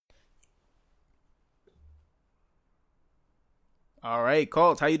All right,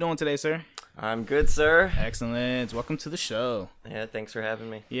 Colt, how you doing today, sir? I'm good, sir. Excellent. Welcome to the show. Yeah, thanks for having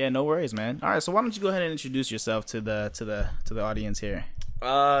me. Yeah, no worries, man. All right, so why don't you go ahead and introduce yourself to the audience here?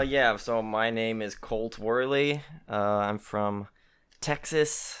 Yeah, so my name is Colt Worley. I'm from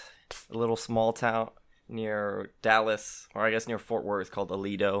Texas, a little small town near Dallas, or I guess near Fort Worth, called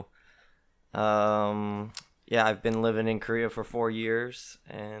Aledo. Yeah, I've been living in Korea for 4 years,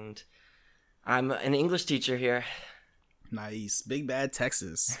 and I'm an English teacher here. Nice. Big bad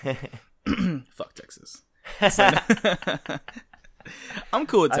Texas. Fuck Texas. I'm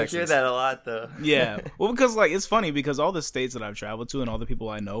cool with Texas. I hear that a lot, though. Yeah. Well, because it's funny because all the states that I've traveled to and all the people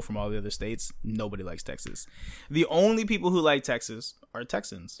I know from all the other states, nobody likes Texas. The only people who like Texas are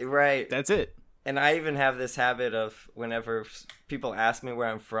Texans. Right. That's it. And I even have this habit of whenever people ask me where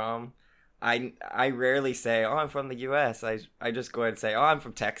I'm from, I rarely say, "Oh, I'm from the U.S." I just go ahead and say, "Oh, I'm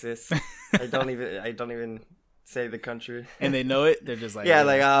from Texas." I don't even say the country. And they know it. They're just like, yeah,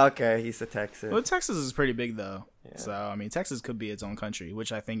 like, oh, okay, he's a Texan. Well, Texas is pretty big though. Yeah. So I mean, Texas could be its own country,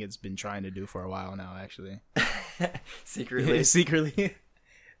 which I think it's been trying to do for a while now. Actually, secretly,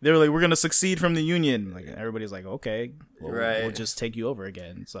 they were like, "We're gonna succeed from the union." Like everybody's like, "Okay, we'll just take you over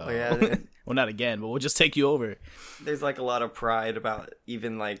again." So, well, not again, but we'll just take you over. There's like a lot of pride about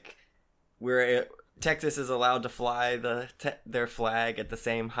even like where Texas is allowed to fly their flag at the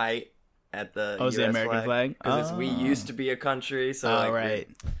same height at the US the American flag? Because we used to be a country, so right.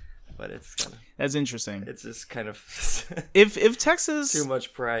 But it's kind of that's interesting. It's just kind of if Texas too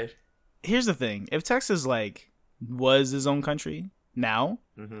much pride. Here's the thing: if Texas was his own country now,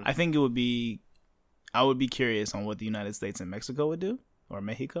 I think I would be curious on what the United States and Mexico would do, or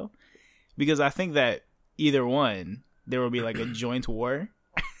Mexico, because I think that either one there would be like a joint war.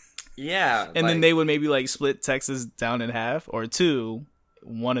 Yeah, and then they would maybe split Texas down in half, or two.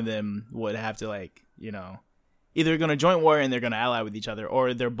 One of them would have to either going to joint war and they're going to ally with each other,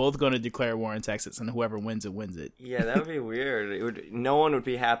 or they're both going to declare war in Texas, and whoever wins it wins it. Yeah, that would be weird. No one would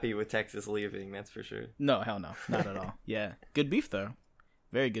be happy with Texas leaving. That's for sure. No, hell no, not at all. Yeah, good beef though,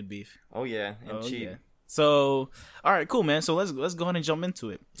 very good beef. Oh yeah, and cheap. Yeah. So, all right, cool, man. So let's go ahead and jump into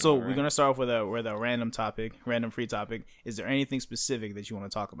it. So right. We're gonna start off with a random free topic. Is there anything specific that you want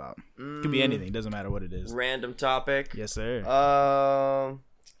to talk about? It could be anything. Doesn't matter what it is. Random topic. Yes, sir.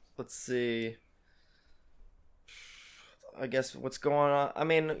 Let's see. I guess what's going on. I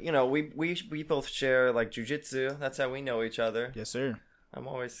mean, we both share jiu-jitsu. That's how we know each other. Yes, sir. I'm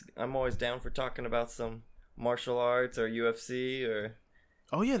always down for talking about some martial arts or UFC or.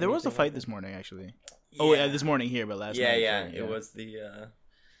 Oh yeah, there was a fight this morning actually. Yeah. Oh yeah, this morning here, but last night. Yeah. It was the.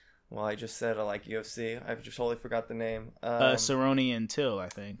 Well, I just said I like UFC. I just totally forgot the name. Cerrone and Till, I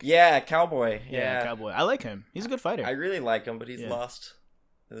think. Yeah, Cowboy. Yeah, Cowboy. I like him. He's a good fighter. I really like him, but he's lost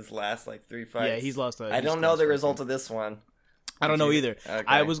his last 3 fights. Yeah, he's lost. I don't know the result of this one. I don't know either. Okay.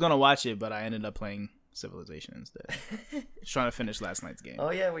 I was gonna watch it, but I ended up playing Civilization instead. Just trying to finish last night's game.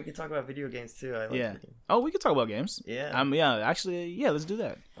 Oh yeah, we could talk about video games too. I like video games. Oh, we could talk about games. Yeah. Actually, let's do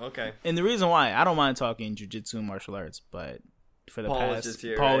that. Okay. And the reason why I don't mind talking jiu-jitsu and martial arts, but for the Paul past, was just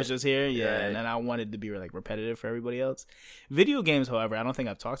here, Paul right? was just here, yeah, Right. and then I wanted to be repetitive for everybody else. Video games, however, I don't think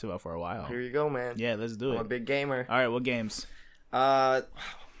I've talked about for a while. Here you go, man. Yeah, let's do I'm it. a big gamer. All right, what games? Well,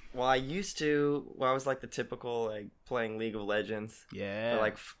 I used to. Well, I was the typical playing League of Legends. Yeah.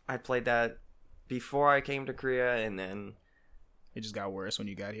 But, I played that before I came to Korea, and then it just got worse when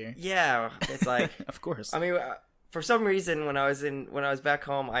you got here. Yeah, it's of course. I mean, for some reason, when I was back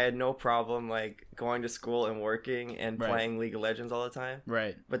home, I had no problem going to school and working and playing League of Legends all the time.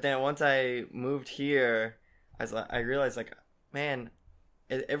 Right. But then once I moved here, I realized man,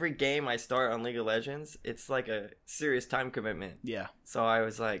 every game I start on League of Legends, it's a serious time commitment. Yeah. So I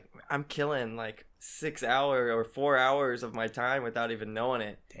was I'm killing 6 hours or 4 hours of my time without even knowing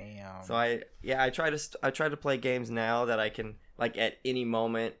it. Damn. So I try to play games now that I can at any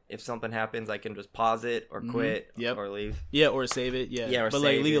moment, if something happens, I can just pause it or quit or leave. Yeah, or save it. Yeah. Yeah, or but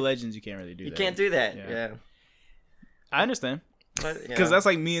save League it. of Legends, you can't really do that. You can't do that. Yeah. I understand. But, because that's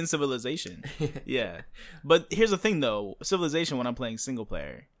me in Civilization. Yeah. But here's the thing though, Civilization, when I'm playing single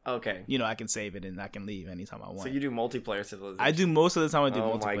player, okay, I can save it and I can leave anytime I want. So you do multiplayer Civilization? I do most of the time. I do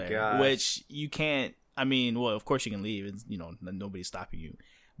multiplayer, my gosh. which you can't. I mean, well, of course you can leave. It's, nobody's stopping you,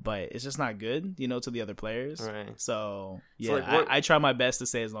 but it's just not good, to the other players. Right. So yeah, I try my best to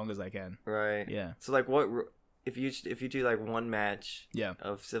stay as long as I can. Right. Yeah. So what if you do one match? Yeah.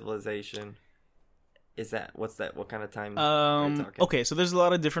 Of Civilization. Is that what kind of time? Okay, so there's a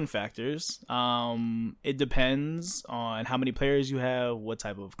lot of different factors. It depends on how many players you have, what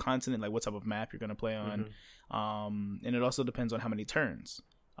type of continent, what type of map you're gonna play on. And it also depends on how many turns.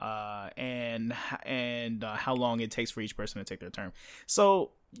 and how long it takes for each person to take their turn.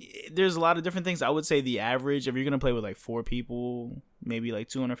 So there's a lot of different things. I would say the average, if you're gonna play with like 4 people, maybe like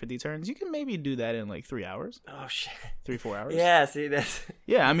 250 turns, you can maybe do that in like 3 hours. Oh shit, 3-4 hours. Yeah, see that's.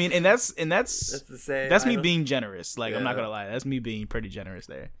 Yeah, I mean, and that's the same. That's me being generous. Like, Yeah. I'm not gonna lie, that's me being pretty generous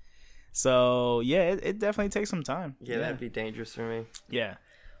there. So yeah, it definitely takes some time. Yeah, that'd be dangerous for me. Yeah.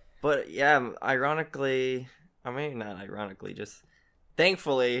 But yeah, ironically, I mean, not ironically, just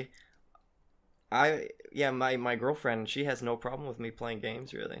thankfully, my girlfriend, she has no problem with me playing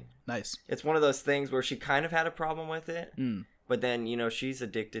games, really. Nice. It's one of those things where she kind of had a problem with it, Mm. but then, she's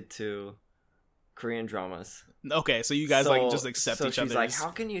addicted to Korean dramas. Okay, so you guys like just accept so each she's other's. like, how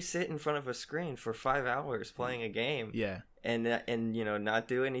can you sit in front of a screen for 5 hours playing a game Yeah. and not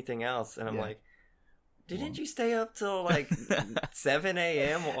do anything else? And I'm Yeah. like, didn't you stay up till like 7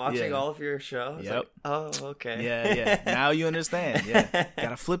 a.m. watching Yeah. all of your shows? Yep. Like, oh, okay. Yeah. Now you understand. Yeah.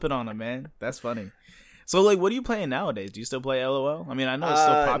 Gotta flip it on them, man. That's funny. So, like, what are you playing nowadays? Do you still play LOL? I mean, I know it's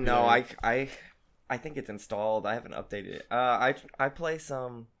still popular. No, I think it's installed. I haven't updated it. I play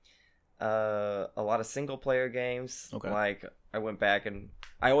some a lot of single player games. Okay. Like I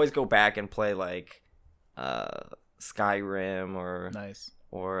always go back and play like Skyrim Nice.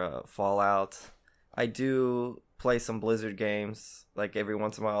 or Fallout. I do play some Blizzard games. Like every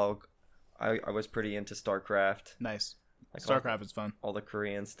once in a while, I was pretty into StarCraft. Nice. Like StarCraft is fun. all the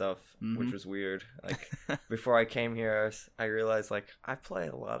Korean stuff, Mhm. which was weird. Like before I came here, I realized like I play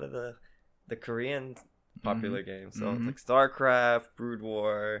a lot of the Korean popular games. So it's like StarCraft, Brood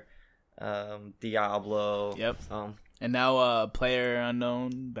War, Diablo. Yep. And now, Player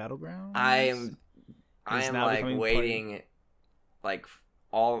Unknown Battlegrounds. I am now like becoming waiting, like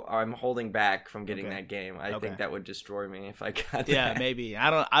I'm holding back from getting Okay. that game. I Okay. think that would destroy me if I got Yeah, that. maybe.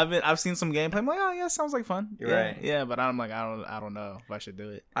 I've seen some gameplay. I'm like, oh yeah, sounds like fun. You're Yeah, right. Yeah, but I'm like, I don't know if I should do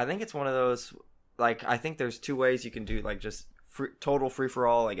it. I think it's one of those, like, I think there's 2 ways you can do, like, just total free for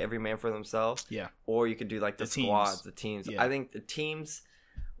all, like every man for themselves. Yeah. Or you could do like the The teams. squads, the teams. Yeah. I think the teams,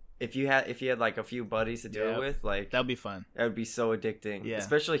 if you had like a few buddies to do Yep. it with, like That'd be fun. that would be so addicting. Yeah.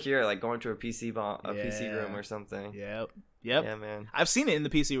 Especially here, like going to a PC PC Yeah. room or something. Yep. Yeah, man. I've seen it in the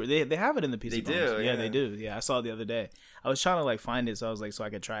PC. They have it in the PC. They phones. do, Yeah, yeah. they do. Yeah, I saw it the other day. I was trying to like find it, so I was like, so I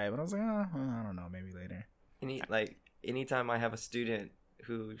could try it, but I was like, I don't know, maybe later. Anytime I have a student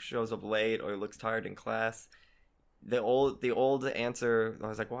who shows up late or looks tired in class, the old answer, I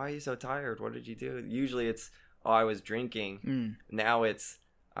was like, why are you so tired? What did you do? Usually it's, oh, I was drinking. Now it's,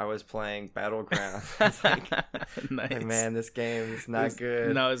 I was playing Battlegrounds. It's like, Nice. like, man, this game is not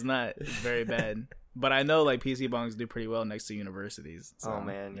good. No, it's not. It's very bad. But I know like PC bongs do pretty well next to universities. So, Oh,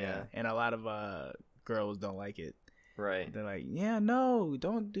 man, yeah. And a lot of girls don't like it. Right. They're like, yeah, no,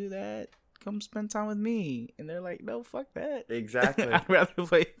 don't do that. Come spend time with me. And they're like, no, fuck that. Exactly. I'd rather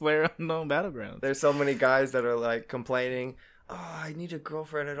play PlayerUnknown Battlegrounds. There's so many guys that are like complaining, oh, I need a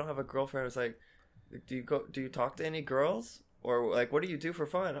girlfriend. I don't have a girlfriend. It's like, do you talk to any girls? Or like, what do you do for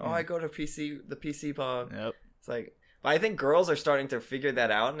fun? Oh, I go to the PC bong. Yep. It's like, but I think girls are starting to figure that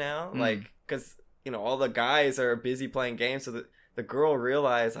out now. Like, because, all the guys are busy playing games. So the girl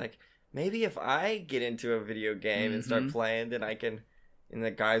realized, like, maybe if I get into a video game and start playing, then I can, and the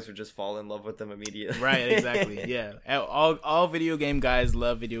guys would just fall in love with them immediately. Right, exactly. Yeah. All video game guys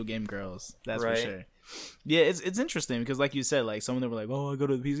love video game girls. That's Right. for sure. Yeah, it's interesting because like you said, like some of them were like, oh, I go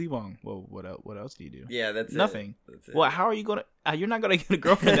to the PC bong. Well, what else do you do? Yeah, that's Nothing. it. That's it. Well, how are you gonna? You're not gonna get a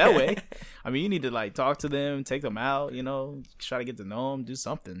girlfriend that way. I mean, you need to like talk to them, take them out, try to get to know them, do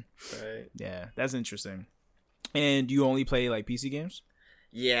something. Right. Yeah, that's interesting. And you only play like PC games?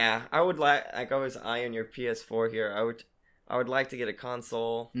 Yeah, I would like I was eyeing your PS4 here. I would like to get a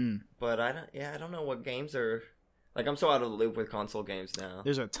console, but I don't know what games are. Like, I'm so out of the loop with console games now.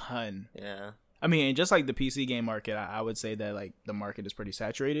 There's a ton. Yeah. I mean, just like the PC game market, I would say that like the market is pretty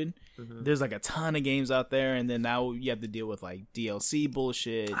saturated. There's like a ton of games out there, and then now you have to deal with like DLC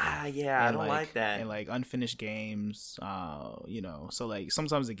bullshit. Yeah, I don't like that. And like unfinished games, so like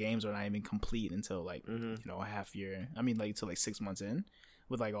sometimes the games are not even complete until like a half year. I mean, like till like 6 months in,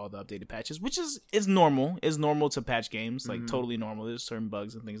 with like all the updated patches, which is normal. It's normal to patch games, like totally normal. There's certain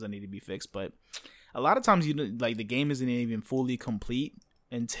bugs and things that need to be fixed, but a lot of times like the game isn't even fully complete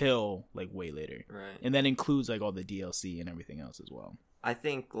until like way later, Right. and that includes like all the DLC and everything else as well. I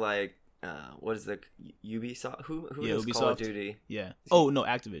think like what is the Ubisoft? Who does Ubisoft. Call of Duty? Yeah. Oh no,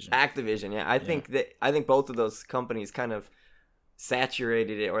 Activision. Activision. Yeah, I think both of those companies kind of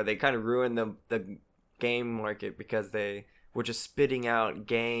saturated it, or they kind of ruined the game market because they were just spitting out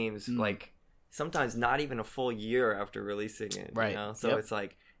games like sometimes not even a full year after releasing it. Right. So it's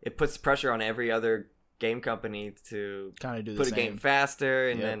like it puts pressure on every other game company to kind of do put the a same. game faster,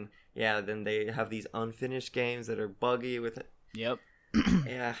 and Yep. then they have these unfinished games that are buggy with it. Yep.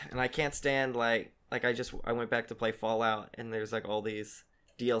 Yeah, and I can't stand like I went back to play Fallout, and there's like all these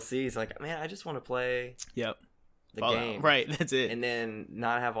DLCs. Like, man, I just want to play Yep. the Fallout. game, Right, that's it. and then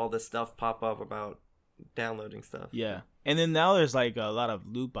not have all this stuff pop up about downloading stuff. Yeah. And then now there's like a lot of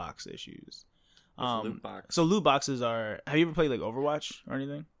loot box issues. Loot box. So loot boxes are. Have you ever played like Overwatch or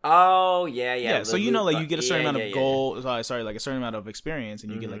anything? Oh yeah. Yeah. So the you know, loot like you get a certain yeah, amount of yeah, gold. Sorry, like a certain amount of experience,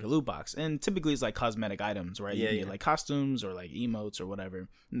 and you get Mhm. like a loot box. And typically it's like cosmetic items, right? You Yeah, can get yeah. like costumes or like emotes or whatever,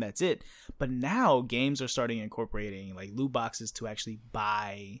 and that's it. But now games are starting incorporating like loot boxes to actually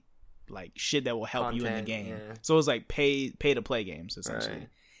buy like shit that will help you in the Content, game. yeah. So it's like pay to play games essentially. Right.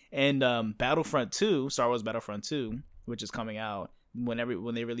 And Battlefront 2, Star Wars Battlefront 2, which is coming out, when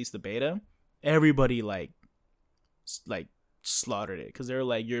they release the beta, everybody like slaughtered it because they're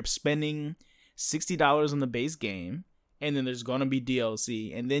like, you're spending $60 on the base game, and then there's gonna be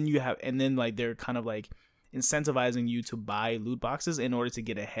DLC, and then like they're kind of like incentivizing you to buy loot boxes in order to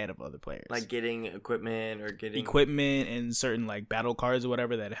get ahead of other players, Like getting equipment or getting equipment and certain like battle cards or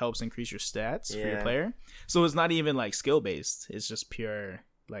whatever that helps increase your stats for your Yeah. player. So it's not even like skill based, it's just pure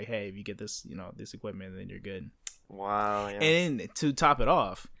like, hey, if you get this, this equipment, then you're good. Wow. Yeah. And to top it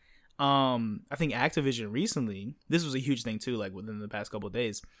off, I think Activision recently, this was a huge thing too, like within the past couple of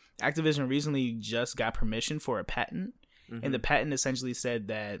days, Activision recently just got permission for a patent, and the patent essentially said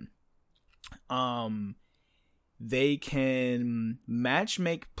that they can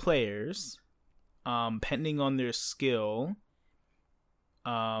matchmake players pending on their skill.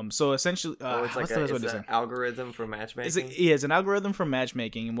 So essentially, it's like an algorithm for matchmaking. It's an algorithm for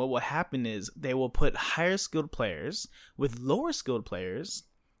matchmaking, and what will happen is they will put higher skilled players with lower skilled players,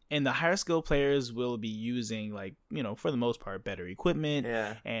 and the higher skilled players will be using, like, for the most part, better equipment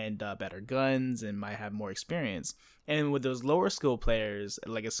and better guns, and might have more experience. And with those lower skilled players,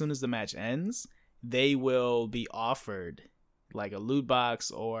 like as soon as the match ends, they will be offered like a loot box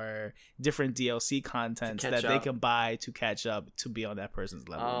or different DLC content that they can buy to catch up to be on that person's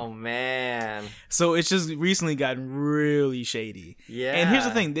level. Oh man. So it's just recently gotten really shady. Yeah. And here's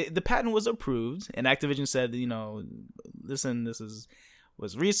the thing, the patent was approved, and Activision said, listen, this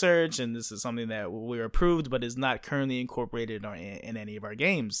was research, and this is something that we're approved, but is not currently incorporated in any of our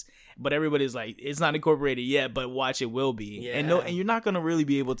games. But everybody's like, it's not incorporated yet, but watch, it will be. Yeah. And you're not going to really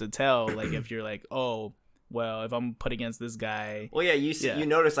be able to tell, like, if you're like, oh, well, if I'm put against this guy. Well, yeah, you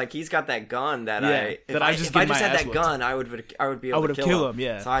notice like he's got that gun that if I just had that gun, I would be able to kill him.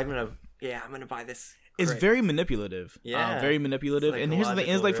 Yeah. So I'm gonna buy this. It's very manipulative. Yeah. Very manipulative. Like and here's the thing,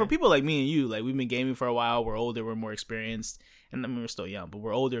 it's like for right? people like me and you, like we've been gaming for a while, we're older, we're more experienced, and I mean, we're still young, but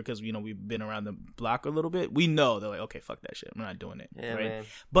we're older because we've been around the block a little bit. We know they're like, okay, fuck that shit, I'm not doing it. Yeah, right? man.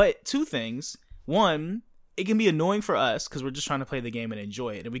 But two things. One, it can be annoying for us because we're just trying to play the game and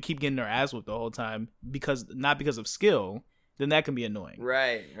enjoy it, and we keep getting our ass whooped the whole time not because of skill. Then that can be annoying.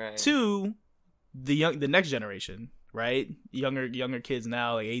 Right. Two, the next generation, right? Younger kids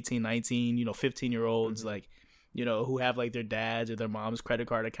now, like 18, 19, 15-year-olds, like, who have like their dad's or their mom's credit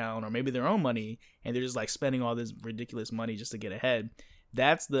card account or maybe their own money, and they're just like spending all this ridiculous money just to get ahead.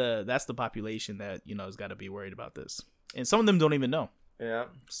 That's the population that has got to be worried about this, and some of them don't even know. Yeah.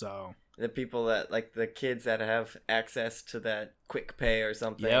 So the people that like the kids that have access to that Quick Pay or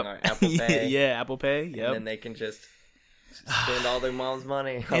something or Apple Pay, Apple Pay, and then they can just spend all their mom's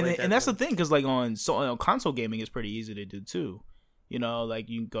money. And that's the thing, because like on console gaming, it's pretty easy to do too. Like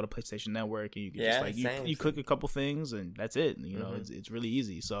you can go to PlayStation Network and you can just like you click a couple things and that's it. It's really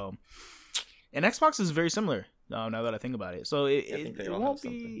easy. So, and Xbox is very similar. Now that I think about it, so it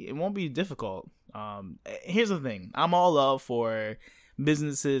won't be difficult. Here's the thing: I'm all up for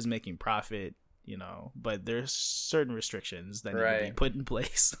businesses making profit, but there's certain restrictions that need to be put in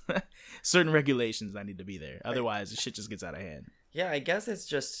place, certain regulations that need to be there. Otherwise, the shit just gets out of hand. Yeah, I guess it's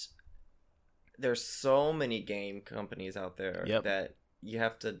just there's so many game companies out there that you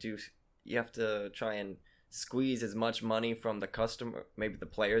have to try and squeeze as much money from the customer, maybe the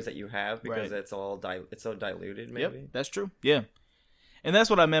players that you have, because it's so diluted. Maybe that's true. Yeah, and that's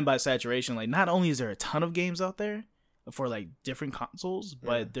what I meant by saturation. Like, not only is there a ton of games out there for like different consoles,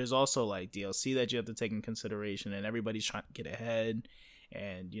 but there's also like DLC that you have to take in consideration, and everybody's trying to get ahead,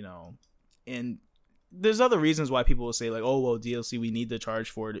 and and there's other reasons why people will say like, oh well, DLC, we need to charge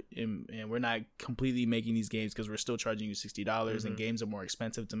for it, and we're not completely making these games because we're still charging you $60, and games are more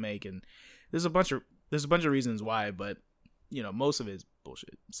expensive to make, and there's a bunch of reasons why, but most of it is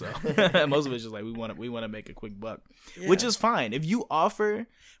bullshit. So most of it's just like we want to make a quick buck, which is fine. If you offer,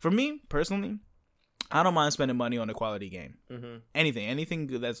 for me personally, I don't mind spending money on a quality game. Anything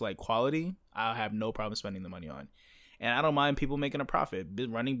that's like quality, I'll have no problem spending the money on. And I don't mind people making a profit.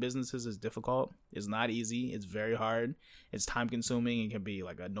 Running businesses is difficult. It's not easy. It's very hard. It's time consuming. It can be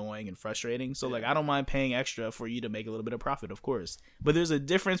like annoying and frustrating. So like I don't mind paying extra for you to make a little bit of profit, of course. But there's a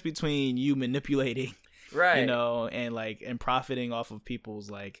difference between you manipulating, right, and profiting off of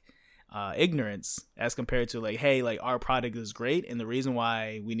people's like ignorance as compared to like, hey, like our product is great and the reason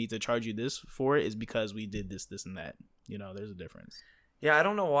why we need to charge you this for it is because we did this and that. There's a difference. Yeah, I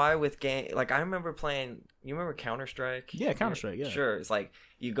don't know why with game, like I remember playing, you remember Counter-Strike? Yeah, Counter-Strike, yeah. Sure, it's like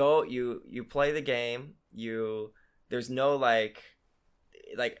you go, you play the game, there's no like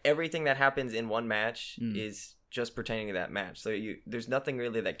everything that happens in one match is just pertaining to that match. So there's nothing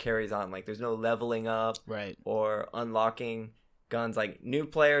really that carries on, like there's no leveling up right, or unlocking guns. Like new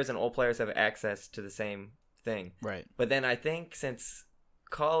players and old players have access to the same thing. Right. But then I think since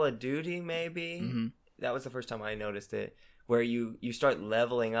Call of Duty maybe, that was the first time I noticed it. Where you start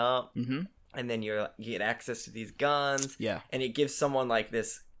leveling up, and then you get access to these guns, and it gives someone like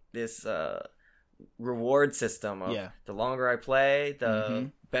this reward system of the longer I play,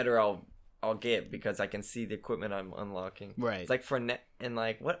 the better I'll get because I can see the equipment I'm unlocking. Right. It's like and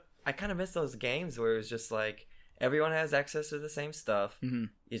like what I kind of miss those games where it was just like everyone has access to the same stuff.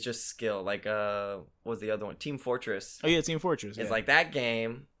 It's just skill. Like what was the other one? Team Fortress. Oh yeah, Team Fortress. It's like that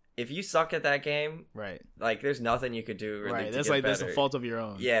game. If you suck at that game, right, like there's nothing you could do. Really right, that's like better. That's a fault of your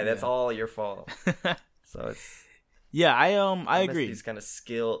own. Yeah, that's all your fault. So it's I agree. These kind of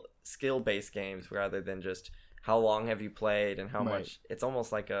skill based games rather than just how long have you played and how much. It's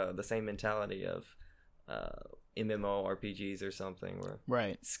almost like the same mentality of MMORPGs or something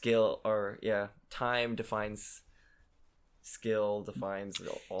where skill or time defines. Skill defines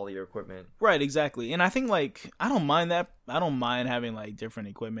all your equipment. Right, exactly. And I think like I don't mind that. I don't mind having like different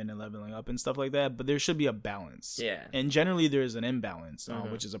equipment and leveling up and stuff like that, but there should be a balance. Yeah. And generally there's an imbalance,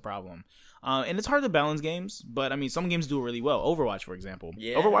 which is a problem. And it's hard to balance games, but I mean some games do it really well. Overwatch, for example.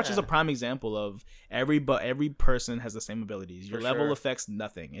 Yeah. Overwatch is a prime example of every person has the same abilities. Your level affects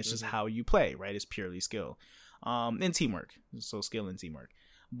nothing. It's just how you play, right? It's purely skill. And teamwork. So skill and teamwork.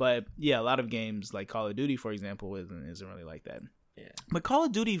 But yeah, a lot of games like Call of Duty, for example, isn't really like that. Yeah. But Call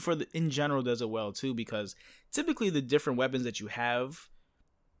of Duty in general does it well too because typically the different weapons that you have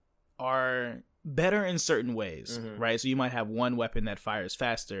are better in certain ways, right? So you might have one weapon that fires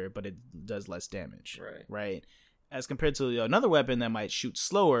faster, but it does less damage, right? As compared to another weapon that might shoot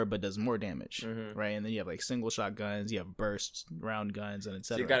slower but does more damage, right? And then you have like single shot guns, you have burst round guns, and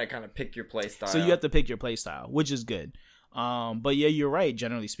etc. So you gotta kind of pick your play style. So you have to pick your play style, which is good. But yeah, you're right.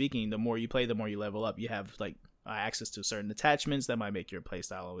 Generally speaking, the more you play, the more you level up. You have like access to certain attachments that might make your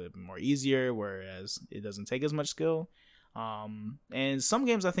playstyle a little bit more easier, whereas it doesn't take as much skill. And some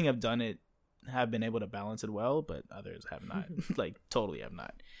games I think have been able to balance it well, but others have not. Like totally have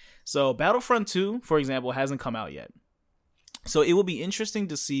not. So Battlefront 2, for example, hasn't come out yet. So it will be interesting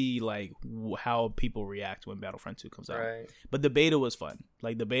to see like how people react when Battlefront 2 comes out. Right. But the beta was fun.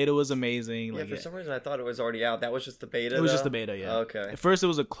 Like the beta was amazing. Yeah, like, for some reason I thought it was already out. That was just the beta. It was just the beta, yeah. Okay. At first it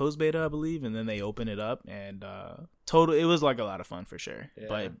was a closed beta, I believe, and then they opened it up and it was like a lot of fun for sure. Yeah.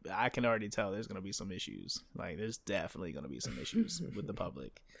 But I can already tell there's gonna be some issues. Like there's definitely gonna be some issues with the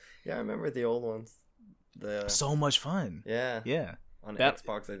public. Yeah, I remember the old ones. So much fun. Yeah. Yeah. On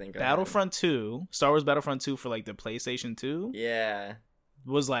Xbox, I think. Battlefront 2, Star Wars Battlefront 2 for like the PlayStation 2. Yeah.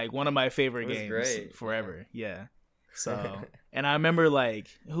 Was like one of my favorite games forever. Yeah. So, and I remember like,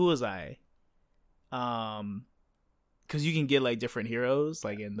 who was I? Because you can get like different heroes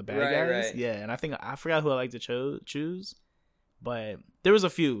like in the bad guys. Right. Yeah. And I forgot who I like to choose. But there was a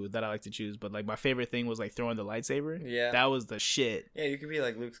few that I like to choose, but like my favorite thing was like throwing the lightsaber. Yeah, that was the shit. Yeah, you could be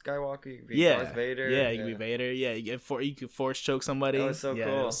like Luke Skywalker. You could be Darth Vader. Yeah, you could be Vader. Yeah, you could force choke somebody. That was so cool.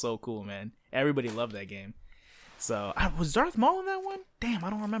 That was so cool, man. Everybody loved that game. So was Darth Maul in that one? Damn,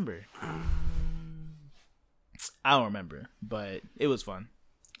 I don't remember. I don't remember, but it was fun.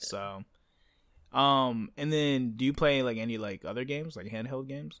 So, and then do you play like any like other games, like handheld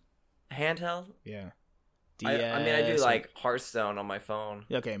games? Handheld? Yeah. I mean, I do like Hearthstone on my phone.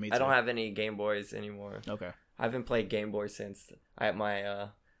 Okay, me too. I don't have any Game Boys anymore. Okay. I haven't played Game Boy since I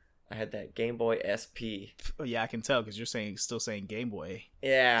had that Game Boy SP. Oh, yeah, I can tell because you're still saying Game Boy.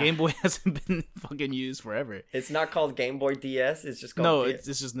 Yeah. Game Boy hasn't been fucking used forever. It's not called Game Boy DS. It's just called it's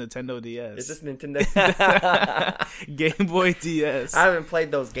just Nintendo DS. It's just Nintendo. Game Boy DS. I haven't played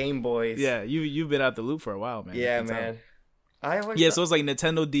those Game Boys. Yeah, you've been out the loop for a while, man. Yeah, man. Yeah, so it was like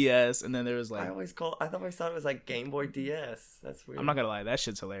Nintendo DS, and then there was like... I always thought it was like Game Boy DS. That's weird. I'm not gonna lie, that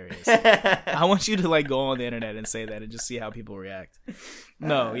shit's hilarious. I want you to like go on the internet and say that and just see how people react.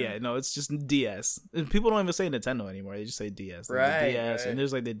 No, it's just DS. People don't even say Nintendo anymore. They just say DS. Like right, the DS, right. and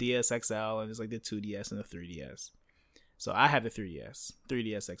there's like the DS XL, and there's like the 2DS and the 3DS. So I have the 3DS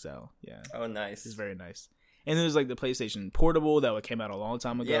XL. Yeah. Oh, nice. It's very nice. And then there's like the PlayStation Portable that came out a long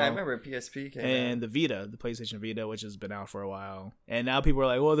time ago. Yeah, I remember PSP came out. And the Vita, the PlayStation Vita, which has been out for a while. And now people are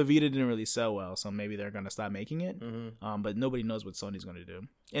like, well, the Vita didn't really sell well, so maybe they're going to stop making it. Mm-hmm. But nobody knows what Sony's going to do.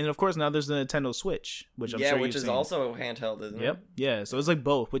 And of course, now there's the Nintendo Switch, which I'm sure which is seen. also handheld, isn't it? Yep. Yeah, so it's like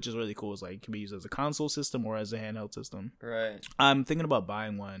both, which is really cool. It's like it can be used as a console system or as a handheld system. Right. I'm thinking about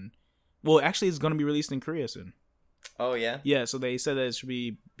buying one. Well, actually, it's going to be released in Korea soon. Oh, yeah? Yeah, so they said that it should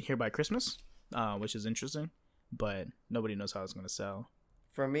be here by Christmas, which is interesting. But nobody knows how it's going to sell.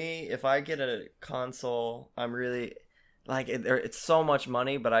 For me, if I get a console, I'm really... Like, it's so much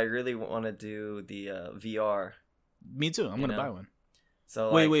money, but I really want to do the VR. Me too. I'm going to buy one.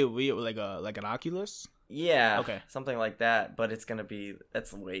 So wait, like an Oculus? Yeah. Okay. Something like that, but it's going to be...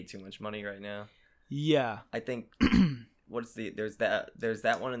 That's way too much money right now. Yeah. I think... There's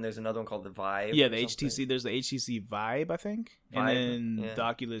that one, and there's another one called the Vive. Yeah, the HTC. There's the HTC Vive, I think. Vive, and then the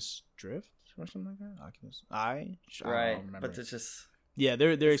Oculus Drift or something like that. Oculus I don't remember. But it's just... Yeah,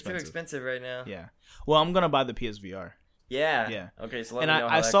 they're expensive. Too expensive right now. Yeah. Well, I'm going to buy the PSVR. Yeah. Yeah. Okay, so let me know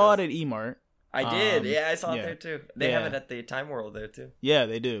how I that saw goes. it at eMart. I did. Yeah, I saw it there too. They have it at the Time World there too. Yeah,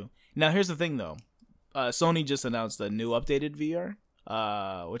 they do. Now, here's the thing though. Sony just announced a new updated VR,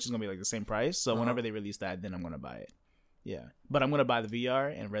 which is going to be like the same price. So whenever they release that, then I'm going to buy it. Yeah. But I'm going to buy the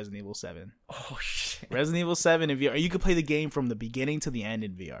VR and Resident Evil 7. Oh, shit. Resident Evil 7 in VR. You could play the game from the beginning to the end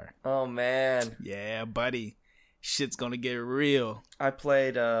in VR. Oh, man. Yeah, buddy. Shit's going to get real. I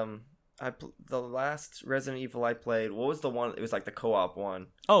played, the last Resident Evil I played, what was the one? It was like the co-op one.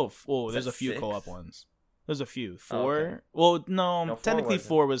 Oh, there's a few 6? co-op ones. There's a few. 4? Okay. Well, no technically wasn't.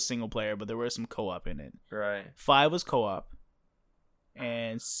 4 was single player, but there was some co-op in it. Right. 5 was co-op.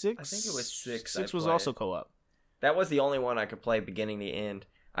 And 6... I think it was 6 6 was also co-op. That was the only one I could play beginning to end.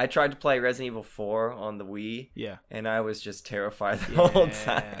 I tried to play Resident Evil 4 on the Wii. Yeah. And I was just terrified the whole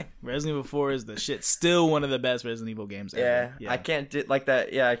time. Resident Evil 4 is the shit. Still one of the best Resident Evil games ever. Yeah. I can't do like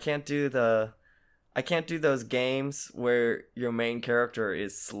that. Yeah, I can't do those games where your main character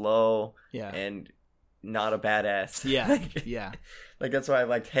is slow and not a badass. Yeah. Yeah. Like that's why I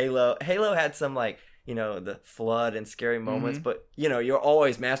liked Halo. Halo had some like, you know, the flood and scary moments, but you know, you're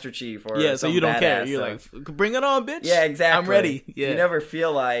always Master Chief or so you don't care. You're like, bring it on, bitch. Yeah, exactly. I'm ready. Yeah. You never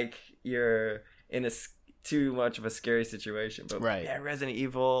feel like you're in too much of a scary situation. But yeah, Resident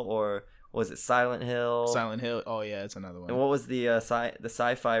Evil or was it Silent Hill? Silent Hill. Oh yeah, it's another one. And what was the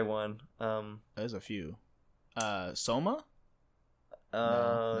sci-fi one? There's a few. Soma?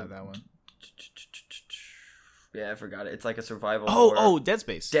 No, not that one. Yeah, I forgot it. It's like a survival. Dead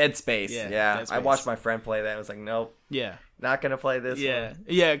Space. Dead Space. Yeah. Dead Space. I watched my friend play that. I was like, nope. Yeah. Not gonna play this one.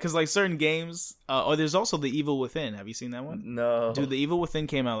 Yeah, because like certain games. There's also The Evil Within. Have you seen that one? No. Dude, The Evil Within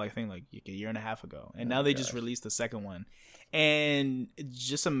came out like a year and a half ago, and now they just released the second one. And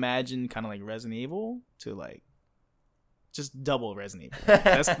just imagine kind of like Resident Evil to like just double Resident Evil.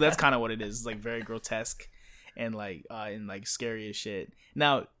 That's kind of what it is. It's like very grotesque and like scary as shit.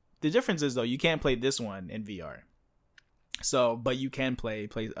 Now the difference is though you can't play this one in VR. So, but you can play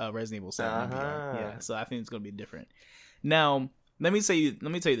Resident Evil 7 in VR. Yeah, so I think it's gonna be different. Now, let me tell you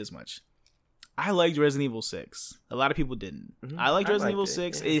this much. I liked Resident Evil 6. A lot of people didn't. Mm-hmm. I liked Resident Evil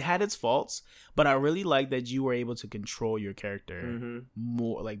 6. It had its faults, but I really liked that you were able to control your character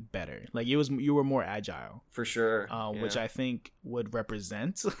more, like better. Like you were more agile for sure, which I think would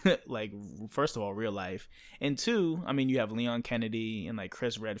represent like first of all real life, and two, I mean you have Leon Kennedy and like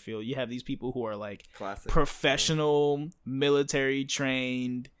Chris Redfield. You have these people who are like professional, military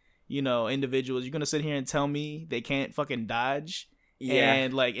trained, individuals. You're gonna sit here and tell me they can't fucking dodge?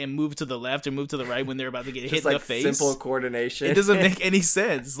 And move to the left or move to the right when they're about to get hit in the face. Simple coordination. It doesn't make any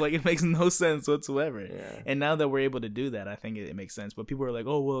sense. Like it makes no sense whatsoever. Yeah. And now that we're able to do that, I think it makes sense. But people are like,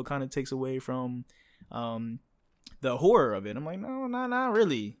 "Oh, well, it kind of takes away from the horror of it." I'm like, "No, not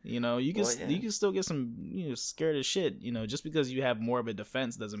really. You can still get some scared as shit. Just because you have more of a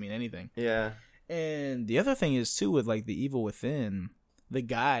defense doesn't mean anything." Yeah. And the other thing is too with like the Evil Within,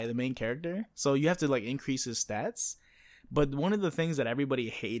 the main character. So you have to like increase his stats. But one of the things that everybody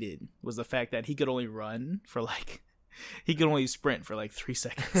hated was the fact that he could only run for like he could only sprint for like 3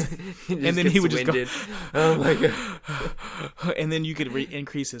 seconds, and then he would winded. just go. Oh my god! And then you could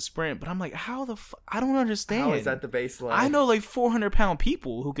increase his sprint. But I'm like, how the I don't understand. How is that the baseline? I know like 400-pound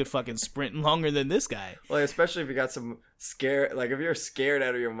people who could fucking sprint longer than this guy. Like, especially if you got some scare, like if you're scared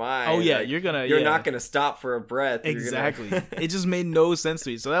out of your mind. Oh yeah, like, you're not gonna stop for a breath. Exactly. It just made no sense to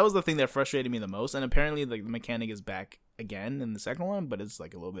me. So that was the thing that frustrated me the most. And apparently, like, the mechanic is back again in the second one, but it's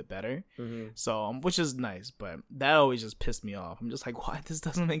like a little bit better. Mm-hmm. So, which is nice, but that always just pissed me off. I'm just like, why? This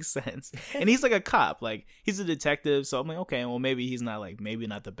doesn't make sense. And he's like a cop, like he's a detective. So I'm like, okay, well maybe he's not like maybe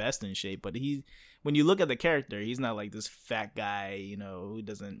not the best in shape, but when you look at the character, he's not like this fat guy, who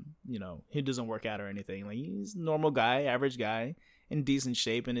doesn't work out or anything. Like he's a normal guy, average guy. In decent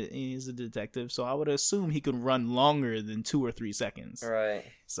shape, and he's a detective, so I would assume he could run longer than 2 or 3 seconds. Right.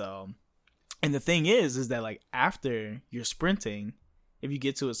 So, and the thing is that like after you're sprinting, if you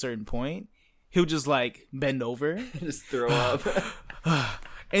get to a certain point, he'll just like bend over, just throw up,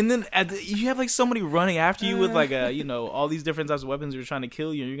 and then you have like somebody running after you with like all these different types of weapons who are trying to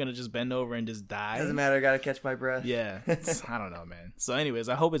kill you, and you're gonna just bend over and just die. Doesn't matter. I gotta catch my breath. Yeah, I don't know, man. So, anyways,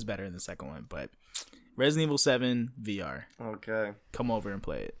 I hope it's better in the second one, but. Resident Evil 7 VR. Okay. Come over and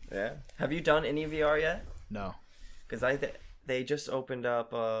play it. Yeah. Have you done any VR yet? No. Because they just opened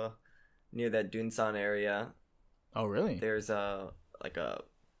up near that Dunsan area. Oh, really? There's a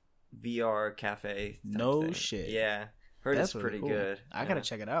VR cafe. No thing. shit. Yeah. Heard That's it's pretty really cool. good. I gotta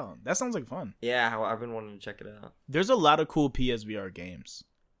check it out. That sounds like fun. Yeah, I've been wanting to check it out. There's a lot of cool PSVR games.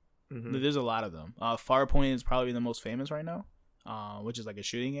 Mm-hmm. There's a lot of them. Farpoint is probably the most famous right now. Which is like a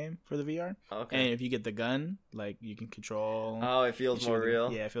shooting game for the VR. Okay. And if you get the gun, like you can control. Oh, it feels more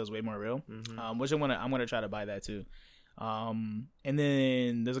real. Yeah, it feels way more real. Mm-hmm. Which I'm gonna try to buy that too. And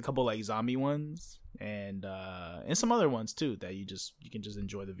then there's a couple like zombie ones and some other ones too that you can just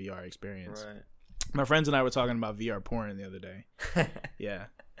enjoy the VR experience. Right. My friends and I were talking about VR porn the other day. Yeah.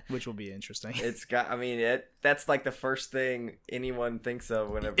 Which will be interesting. That's like the first thing anyone thinks of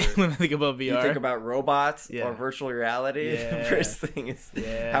whenever when I think about VR. You think about robots Yeah. or virtual reality. Yeah. First thing is,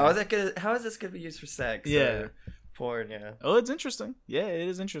 how is this gonna be used for sex? Yeah. Or porn, yeah. Oh, it's interesting. Yeah, it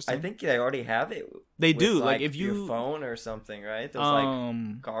is interesting. I think they already have it. They with, do. like Like if you your phone or something, right? Those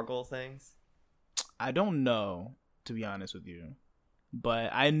like goggle things. I don't know, to be honest with you. But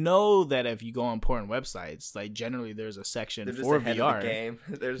I know that if you go on porn websites, like generally there's a section They're just for ahead VR. Of the game.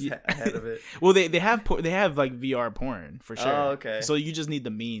 They're just ahead of it. Well, they have like VR porn for sure. Oh, okay. So you just need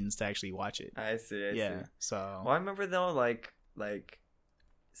the means to actually watch it. I see. I see. So. Well, I remember though, like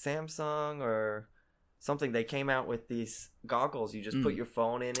Samsung or something. They came out with these goggles. You just put your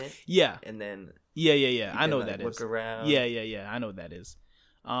phone in it. Yeah. And then. Yeah. I know what that look is. Around. Yeah. I know what that is.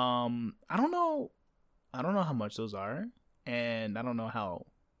 I don't know how much those are. And I don't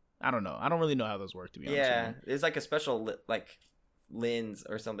really know how those work, to be honest. Yeah, there's like a special lens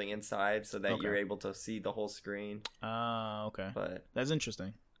or something inside so that you're able to see the whole screen. Okay. But that's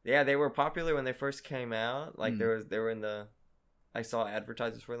interesting. Yeah, they were popular when they first came out. Like they were in the. I saw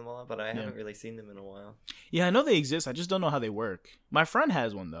advertisements for them a lot, but I haven't really seen them in a while. Yeah, I know they exist. I just don't know how they work. My friend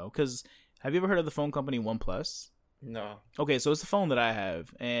has one though. Because have you ever heard of the phone company OnePlus? No. Okay, so it's the phone that I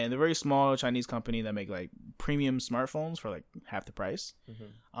have, and they're a very small Chinese company that make like premium smartphones for like half the price.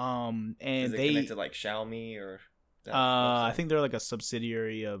 Mm-hmm. And is it connected like Xiaomi or? I think they're like a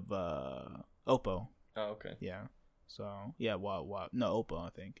subsidiary of Oppo. Oh, okay. Yeah. So yeah, no, Oppo, I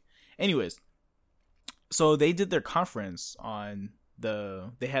think. Anyways, so they did their conference on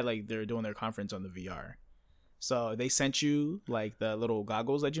they're doing their conference on the VR. So they sent you like the little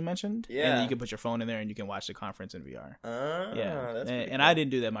goggles that you mentioned, and then you can put your phone in there and you can watch the conference in VR. That's and cool. I didn't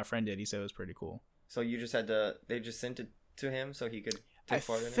do that. My friend did. He said it was pretty cool. So you just they just sent it to him so he could take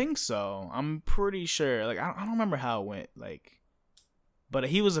part in it? I think so. I'm pretty sure. Like I don't remember how it went. Like, but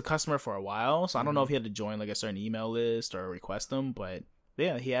he was a customer for a while, so I don't know if he had to join like a certain email list or request them. But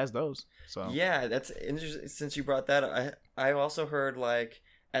yeah, he has those. So yeah, that's interesting. Since you brought that up, I also heard like.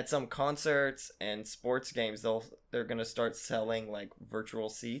 At some concerts and sports games, they're gonna start selling like virtual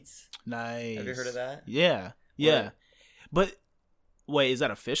seats. Nice. Have you heard of that? Yeah. But wait, is that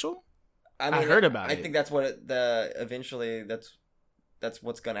official? I heard about it. I think that's what eventually that's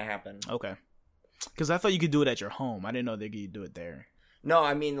what's gonna happen. Okay. Because I thought you could do it at your home. I didn't know they could do it there. No,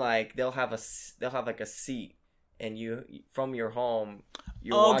 I mean like they'll have like a seat, and you from your home.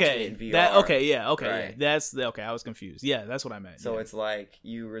 You're watching it in VR. Right. That's I was confused. Yeah, that's what I meant. So it's like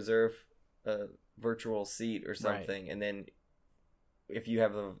you reserve a virtual seat or something, and then if you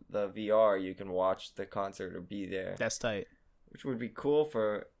have the VR, you can watch the concert or be there. That's tight. Which would be cool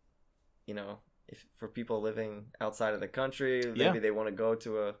for, for people living outside of the country. Maybe they want to go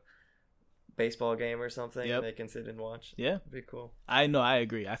to a baseball game or something. Yep. They can sit and watch. Yeah, It'd be cool. I know. I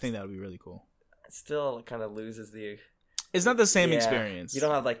agree. I think that would be really cool. It still kind of loses the. It's not the same experience. You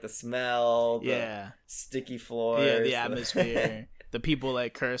don't have like the smell. The sticky floors. Yeah, the atmosphere. The people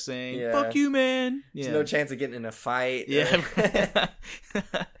like cursing. Yeah. Fuck you, man. Yeah. There's no chance of getting in a fight. Yeah.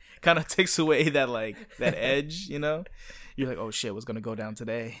 Kind of takes away that edge, you know? You're like, oh shit, what's gonna go down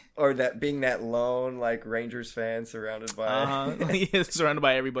today? Or that being that lone like Rangers fan surrounded by yeah, surrounded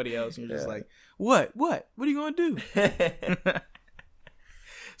by everybody else. And you're just like, what are you gonna do?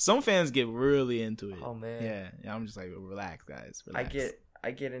 Some fans get really into it. Oh man. Yeah. I'm just like, relax, guys. Relax.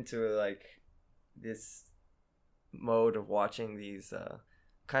 I get into like this mode of watching these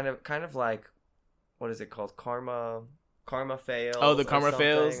kind of like, what is it called? Karma fails. Oh, the karma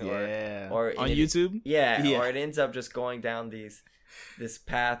fails. Or on YouTube. Yeah. Or it ends up just going down this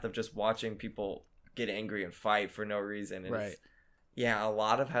path of just watching people get angry and fight for no reason. And right. Yeah, a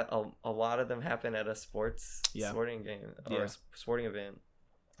lot of them happen at a sporting game or a sporting event.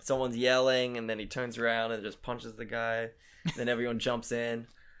 Someone's yelling and then he turns around and just punches the guy. Then everyone jumps in.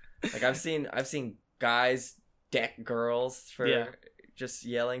 Like I've seen guys deck girls for just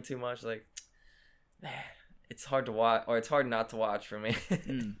yelling too much. Like, man, it's hard to watch, or it's hard not to watch for me.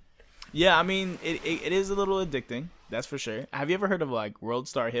 Yeah, I mean, it is a little addicting. That's for sure. Have you ever heard of like World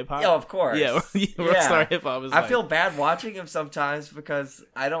Star Hip Hop? Oh, of course. Yeah, World Star Hip Hop is. I feel bad watching him sometimes because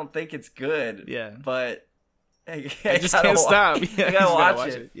I don't think it's good. Yeah, but I just can't stop. Yeah, I gotta watch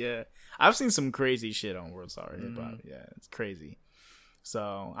it. Yeah, I've seen some crazy shit on World Star Hip Hop. Yeah, it's crazy.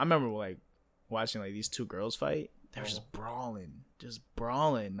 So I remember like watching like these two girls fight. They were just brawling.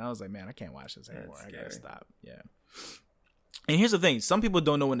 And I was like, man, I can't watch this anymore. I gotta stop. Yeah. And here's the thing: some people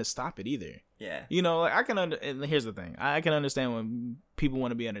don't know when to stop it either. Yeah. You know, like and here's the thing: I can understand when people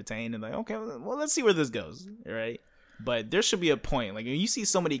want to be entertained and like, okay, well, let's see where this goes, right? But there should be a point. Like when you see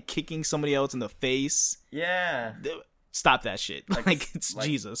somebody kicking somebody else in the face, stop that shit. Like it's like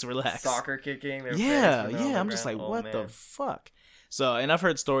Jesus, relax. Soccer kicking. Yeah. I'm just like, what the fuck? So, and I've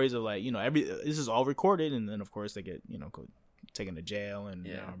heard stories of like, you know, this is all recorded, and then of course they get, you know, taken to jail and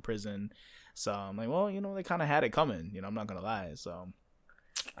you know, in prison. So I'm like, well, you know, they kind of had it coming. You know, I'm not gonna lie. So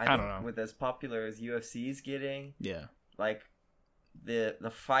I don't know. With as popular as UFC's getting, like the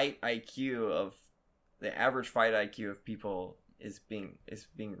fight IQ of the average fight IQ of people is being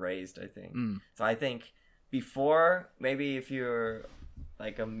raised. I think. So I think before, maybe if you're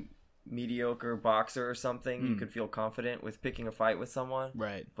like a mediocre boxer or something, you could feel confident with picking a fight with someone.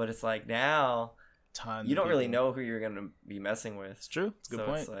 Right. But it's like now, you don't really know who you're gonna be messing with. It's true. It's a good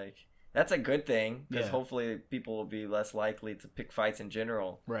point. It's like that's a good thing because hopefully people will be less likely to pick fights in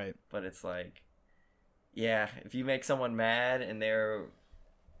general. Right. But it's like, yeah, if you make someone mad and they're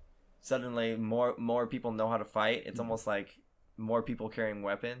suddenly more people know how to fight, it's almost like more people carrying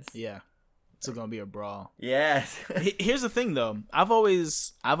weapons. Yeah. It's gonna be a brawl. Yes. Here's the thing, though. I've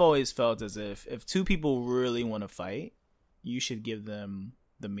always felt as if two people really want to fight, you should give them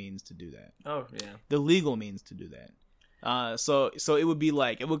the means to do that. Oh yeah. The legal means to do that. So it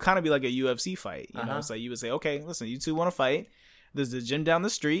would kind of be like a UFC fight. You know, so you would say, okay, listen, you two want to fight. There's a gym down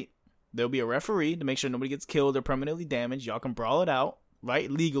the street. There'll be a referee to make sure nobody gets killed or permanently damaged. Y'all can brawl it out, right,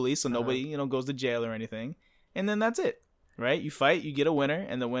 legally, so nobody, you know, goes to jail or anything. And then that's it. Right? You fight, you get a winner,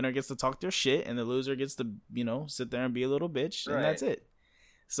 and the winner gets to talk their shit, and the loser gets to, you know, sit there and be a little bitch, and that's it.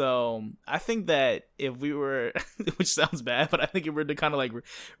 So I think that if we were, which sounds bad, but I think if we were to kind of like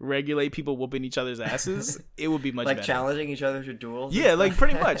regulate people whooping each other's asses, it would be much like better. Challenging each other to duels? Yeah, like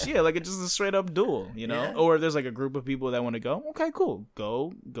pretty much. Yeah, like it's just a straight up duel, you know? Yeah. Or if there's like a group of people that want to go, okay, cool.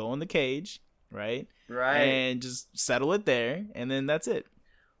 Go in the cage, right? Right. And just settle it there, and then that's it.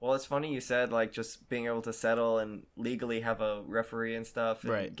 Well, it's funny you said, like, just being able to settle and legally have a referee and stuff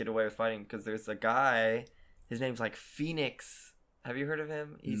and get away with fighting. Because there's a guy, his name's, like, Phoenix. Have you heard of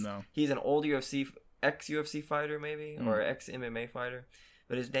him? No. He's an old ex-UFC fighter, maybe, or ex-MMA fighter.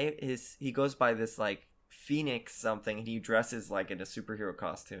 But his name he goes by this, like, Phoenix something, and he dresses, like, in a superhero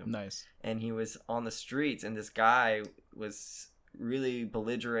costume. Nice. And he was on the streets, and this guy was really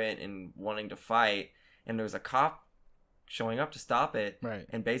belligerent and wanting to fight. And there was a cop showing up to stop it, right?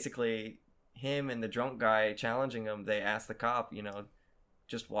 And basically him and the drunk guy challenging him, they asked the cop, you know,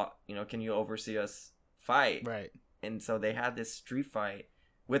 just what, you know, can you oversee us fight, right? And so they had this street fight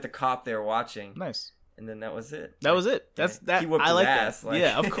with the cop they were watching. Nice. And then that was it. That was it. That's that. I like that.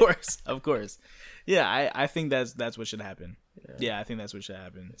 Yeah, of course. Yeah, I think that's what should happen. Yeah, I think that's what should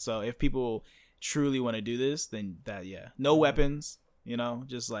happen. So if people truly want to do this, then no weapons. You know,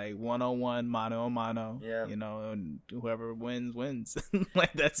 just like 1-on-1, mano-a-mano. Yeah. You know, and whoever wins.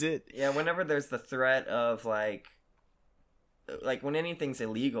 Like, that's it. Yeah, whenever there's the threat of, like when anything's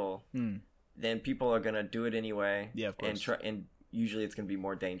illegal, then people are gonna do it anyway. Yeah, of course. And usually it's gonna be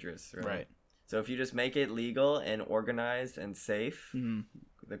more dangerous. Right. So if you just make it legal and organized and safe, Mm-hmm.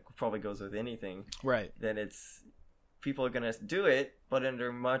 that probably goes with anything. Right. Then it's people are gonna do it, but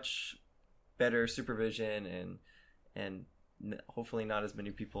under much better supervision and hopefully not as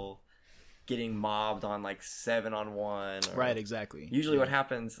many people getting mobbed on like 7-on-1. Right. Exactly. Usually, what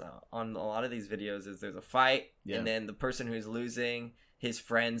happens on a lot of these videos is there's a fight, Yeah. and then the person who's losing, his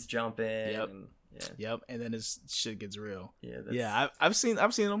friends jump in. Yep. And, Yep. And then this shit gets real. Yeah. I've seen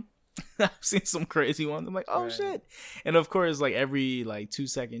them. I've seen some crazy ones. I'm like, oh Right. shit. And of course, like every like 2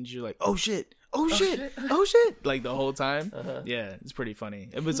 seconds, you're like, oh shit, oh shit, shit. oh shit, like the whole time. Uh-huh. Yeah, it's pretty funny.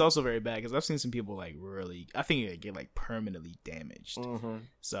 It was also very bad because I've seen some people like really, I think they get like permanently damaged. Mm-hmm.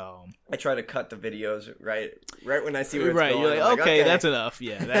 So I try to cut the videos right when I see where it's right, going. you're like, I'm okay, that's enough.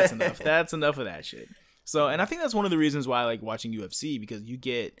 Yeah, that's enough. That's enough of that shit. So, and I think that's one of the reasons why I like watching UFC because you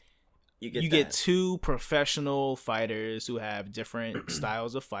get two professional fighters who have different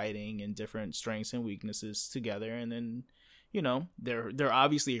styles of fighting and different strengths and weaknesses together, and then they're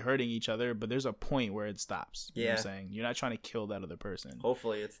obviously hurting each other, but there's a point where it stops. You know what I'm saying? You're not trying to kill that other person.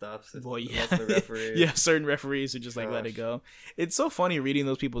 Hopefully it stops. Well, yeah. The referee. Yeah, certain referees who just like let it go. It's so funny reading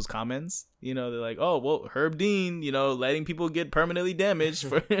those people's comments. They're like, oh well, Herb Dean, letting people get permanently damaged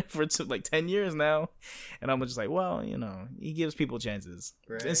for like 10 years now, and I'm just like, well, he gives people chances,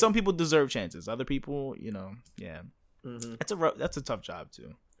 right. And some people deserve chances. Other people, yeah, mm-hmm. That's a tough job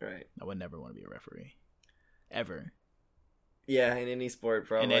too. Right. I would never want to be a referee, ever. Yeah, in any sport,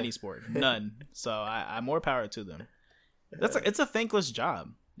 probably. In any sport, none. So I more power to them. It's a thankless job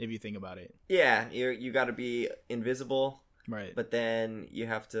if you think about it. Yeah, you got to be invisible, right? But then you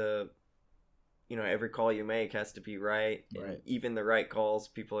have to, every call you make has to be right. Right. And even the right calls,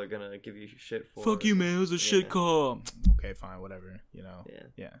 people are gonna give you shit for. Fuck you, man! It was a shit call. Okay, fine, whatever.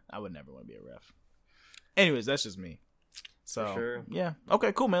 Yeah. I would never want to be a ref. Anyways, that's just me. So for sure. Yeah.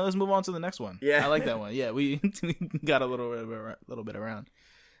 Okay, cool, man. Let's move on to the next one. Yeah, I like that one. Yeah, we got a little bit around.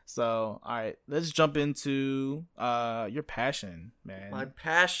 So, all right, let's jump into your passion, man. My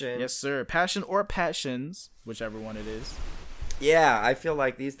passion. Yes, sir. Passion or passions, whichever one it is. Yeah, I feel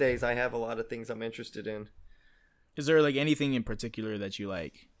like these days I have a lot of things I'm interested in. Is there like anything in particular that you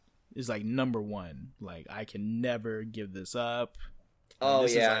like is like number one? Like I can never give this up. Oh,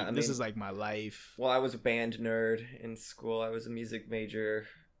 this yeah. This is like my life. Well, I was a band nerd in school. I was a music major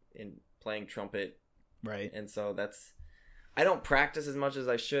in playing trumpet. Right. And so I don't practice as much as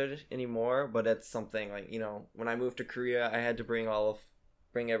I should anymore, but it's something like, when I moved to Korea, I had to bring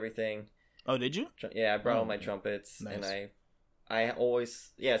everything. Oh, did you? Yeah, I brought all my trumpets. Nice. And I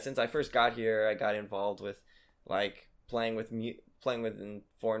always, since I first got here, I got involved with like playing with in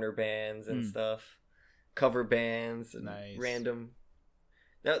foreigner bands and stuff, cover bands and random.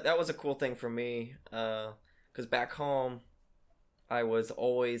 That was a cool thing for me, because back home, I was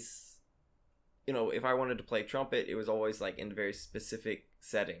always, if I wanted to play trumpet, it was always like in very specific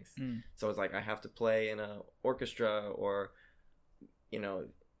settings. So it's like I have to play in an orchestra, or,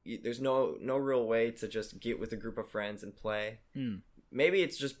 there's no real way to just get with a group of friends and play. Maybe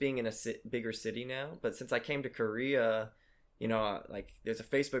it's just being in a bigger city now, but since I came to Korea, like there's a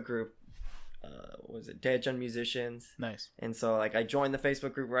Facebook group. What was it, Daejeon Musicians? Nice. And so like I joined the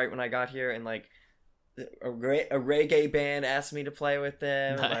Facebook group right when I got here, and like a reggae band asked me to play with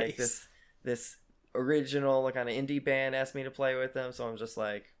them. Nice. Like this original kind of indie band asked me to play with them. So I'm just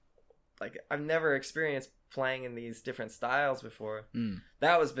like I've never experienced playing in these different styles before.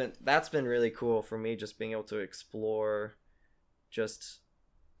 That's been really cool for me, just being able to explore, just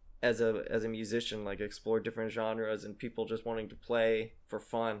as a musician, like explore different genres and people just wanting to play for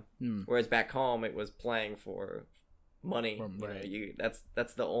fun. Whereas back home it was playing for money. Right.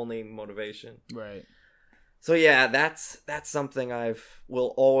 That's the only motivation. Right. So yeah, that's something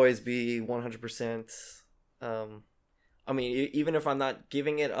will always be 100%. I mean, even if I'm not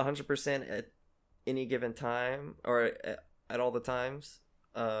giving it 100% at any given time or at all the times,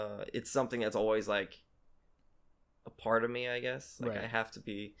 it's something that's always like a part of me, I guess. Like right.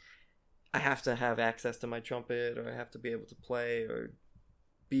 I have to have access to my trumpet, or I have to be able to play or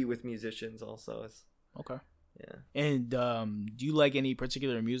be with musicians also. Okay. Yeah. And do you like any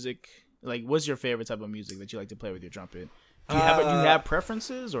particular music? Like, what's your favorite type of music that you like to play with your trumpet? Do you have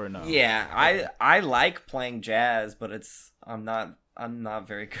preferences or no? Yeah, I like playing jazz, but I'm not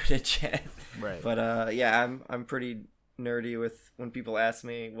very good at jazz. Right. But yeah, I'm pretty nerdy with when people ask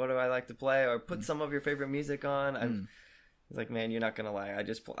me what do I like to play or put some of your favorite music on. It's like, man, you're not gonna lie.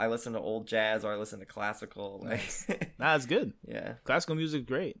 I listen to old jazz or I listen to classical. Like, that's good. Yeah, classical music's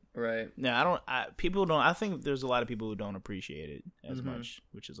great. Right. Yeah, I think there's a lot of people who don't appreciate it as much,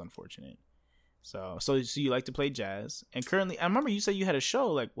 which is unfortunate. So you like to play jazz, and currently, I remember you said you had a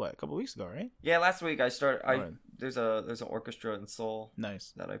show like a couple weeks ago, right? Yeah, last week there's an orchestra in Seoul.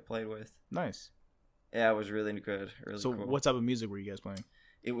 Nice. That I played with. Nice. Yeah, it was really good. Really so cool. What type of music were you guys playing?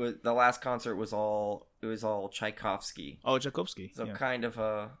 It was the last concert was all Tchaikovsky. Oh, Tchaikovsky. So kind of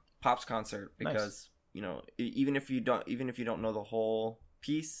a pops concert because even if you don't know the whole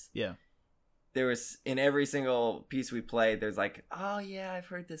piece. Yeah. There was in every single piece we played. There's like, oh yeah, I've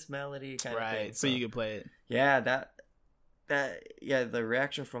heard this melody kind of thing. So you could play it. Yeah, the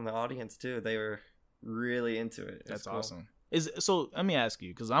reaction from the audience too. They were really into it. That's cool. Awesome. Let me ask you,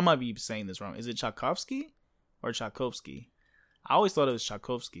 because I might be saying this wrong. Is it Tchaikovsky or Tchaikovsky? I always thought it was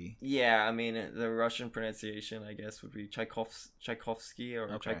Tchaikovsky. Yeah, I mean the Russian pronunciation, I guess, would be Tchaikovsky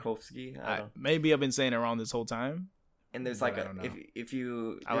or Tchaikovsky. Maybe I've been saying it wrong this whole time. And there's like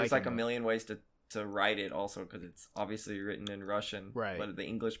there's like a million ways to write it also, because it's obviously written in Russian, right? But the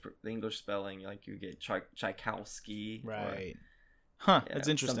English spelling, like you get Tchaikovsky, right? That's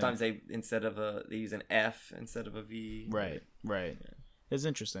interesting. Sometimes they use an F instead of a V. Right. Yeah. It's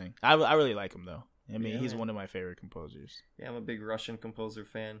interesting. I really like him though. I mean, he's one of my favorite composers. Yeah, I'm a big Russian composer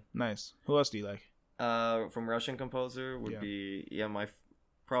fan. Nice. Who else do you like? From Russian composer would be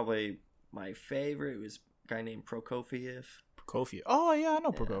probably my favorite was a guy named Prokofiev. Oh yeah, I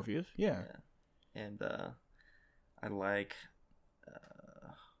know Prokofiev. Yeah. And I like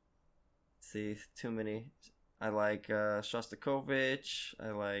too many. I like Shostakovich. I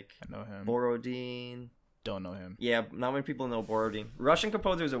know him. Borodin. Don't know him. Yeah, not many people know Borodin. Russian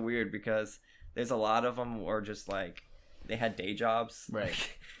composers are weird because there's a lot of them are just like they had day jobs. Right.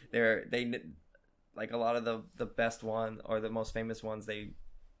 They like a lot of the best one or the most famous ones.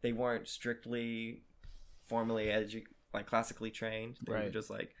 They weren't strictly formally classically trained. They were just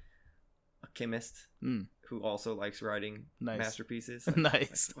like a chemist who also likes writing masterpieces.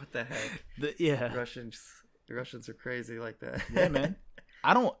 Nice. Like, what the heck? The Russians are crazy like that. Yeah, man.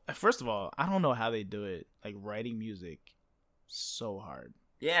 First of all, I don't know how they do it. Like writing music so hard.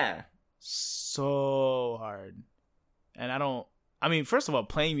 Yeah. So hard. And first of all,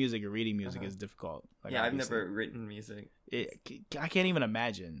 playing music and reading music is difficult. Like, I've never written music. I can't even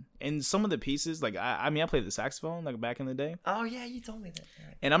imagine. And some of the pieces, like I played the saxophone like back in the day. Oh yeah, you told me that.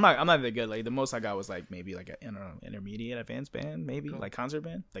 Right. And I'm not that good. Like the most I got was like maybe like an intermediate advanced band, maybe like concert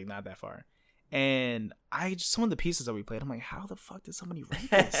band, like not that far. And some of the pieces that we played, I'm like, how the fuck did somebody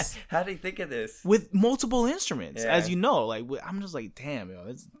write this? How do you think of this? With multiple instruments, as you know, like I'm just like, damn, yo,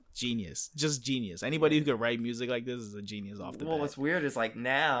 it's genius, just genius. Anybody who could write music like this is a genius off the bat. Well, what's weird is like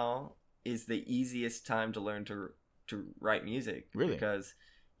now is the easiest time to learn to write music, really, because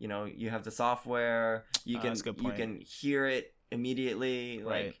you have the software, you can hear it immediately.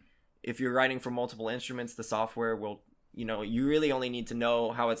 Right. Like if you're writing for multiple instruments, the software will. You really only need to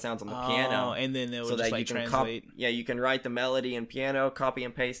know how it sounds on the piano, and then it will just like translate. You can write the melody in piano, copy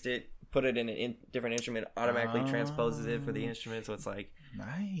and paste it, put it in a different instrument, automatically transposes it for the instrument. So it's like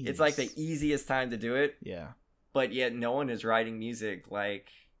nice. It's like the easiest time to do it. Yeah. But yet no one is writing music like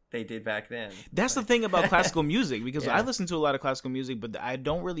they did back then. That's the thing about classical music, because I listen to a lot of classical music, but I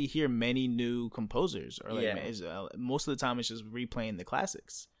don't really hear many new composers. Or most of the time, it's just replaying the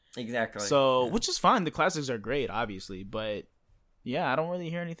classics. Exactly. So, which is fine. The classics are great, obviously, but I don't really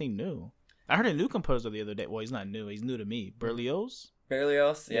hear anything new. I heard a new composer the other day. Well, he's not new. He's new to me. Berlioz.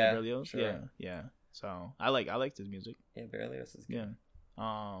 Berlioz. Sure. Yeah. So I like his music. Yeah, Berlioz is good.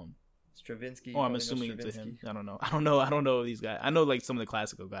 Yeah. Stravinsky. Oh, I'm assuming it's him. I don't know these guys. I know like some of the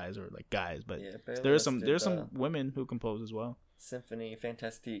classical guys are like guys, but there's some women who compose as well. Symphony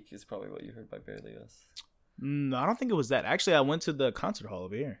Fantastique is probably what you heard by Berlioz. No, I don't think it was that. Actually, I went to the concert hall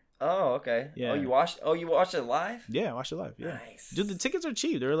over here. Oh, okay. Yeah. You watched it live? Yeah, I watched it live. Yeah. Nice. Dude, the tickets are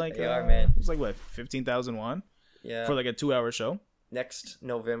cheap. They're like, they are, man. It's like what, 15,000 won? Yeah. For like a 2-hour show. Next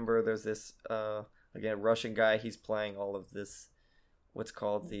November, there's this again Russian guy. He's playing all of this, what's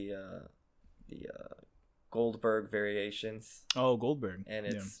called the Goldberg variations. Oh, Goldberg. And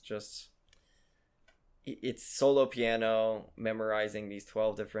it's solo piano, memorizing these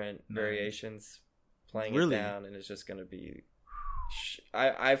 12 different variations. Playing it down, and it's just going to be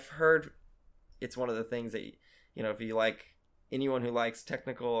I've heard it's one of the things that if you like anyone who likes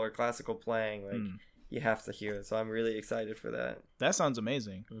technical or classical playing, like you have to hear it. So I'm really excited for that. That sounds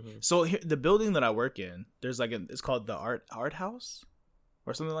amazing. So here, the building that I work in, there's like it's called the art house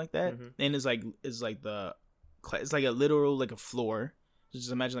or something like that, and it's like a literal like a floor.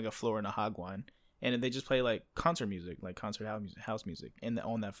 Just imagine like a floor in a hagwon, and they just play like concert music, like concert house music,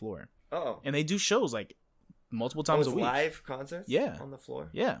 on that floor. Oh. And they do shows like multiple times a week. Live concerts? Yeah. On the floor?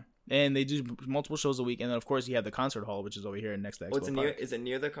 Yeah. And they do multiple shows a week. And then, of course, you have the concert hall, which is over here next to Expo Park. Is it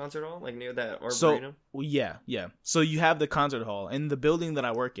near the concert hall? Like near that Arboretum? So, yeah. So you have the concert hall. And the building that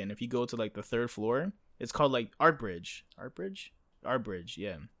I work in, if you go to like the third floor, it's called like Art Bridge,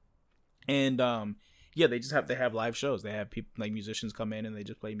 yeah. And yeah, they have live shows. They have people like musicians come in and they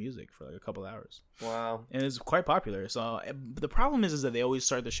just play music for like a couple hours. Wow. And it's quite popular. So the problem is that they always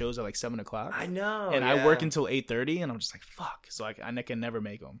start the shows at like 7:00. I know. And I work until 8:30, and I'm just like, fuck. So I can never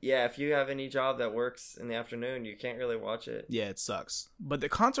make them. Yeah, if you have any job that works in the afternoon, you can't really watch it. Yeah, it sucks. But the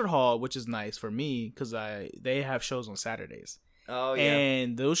concert hall, which is nice for me, because they have shows on Saturdays. Oh, yeah.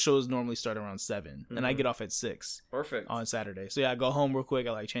 And those shows normally start around 7, and I get off at 6. Perfect. On Saturday. So yeah, I go home real quick.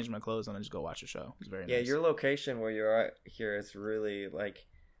 I like change my clothes and I just go watch a show. It's very nice. Yeah, your location where you're at here is really like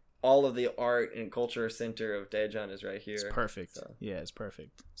all of the art and culture center of Daejeon is right here. It's perfect. So. Yeah, it's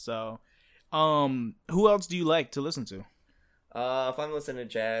perfect. So, who else do you like to listen to? If I'm listening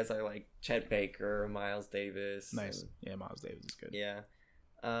to jazz, I like Chet Baker, Miles Davis. Nice. Yeah, Miles Davis is good. Yeah.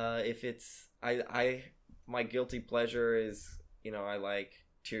 If it's my guilty pleasure is, I like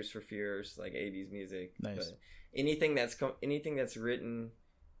Tears for Fears, like 80s music. Nice. But anything that's written,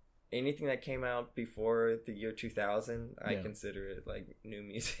 anything that came out before the year 2000, I consider it like new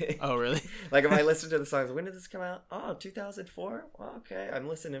music. Oh, really? Like if I listen to the songs, when did this come out? Oh, 2004? Well, okay, I'm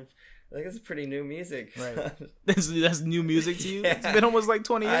listening. Like, this is pretty new music. Right. That's new music to you? Yeah. It's been almost like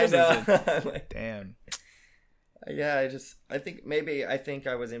 20 years. I know. Like, damn. Yeah, I think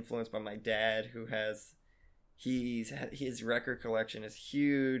I was influenced by my dad, who has... his record collection is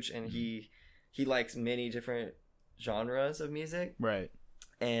huge, and he likes many different genres of music. Right.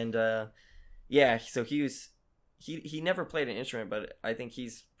 And yeah, so he never played an instrument, but I think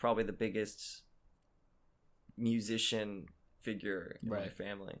he's probably the biggest musician figure in my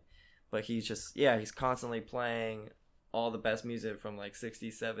family. But he's constantly playing all the best music from like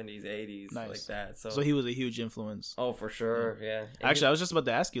 60s, 70s, 80s, nice. Like that. So he was a huge influence. Oh, for sure, yeah. Actually, I was just about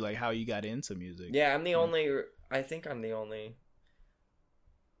to ask you like how you got into music. Yeah, I'm the only. I'm the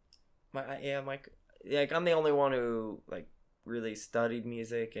only one who like really studied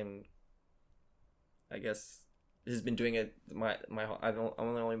music, and I guess has been doing it I've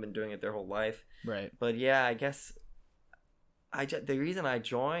only been doing it their whole life. Right. But yeah, I guess the reason I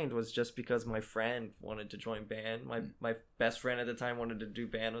joined was just because my friend wanted to join band. My best friend at the time wanted to do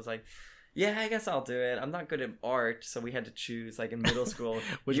band. Was like, yeah, I guess I'll do it. I'm not good at art, so we had to choose like in middle school.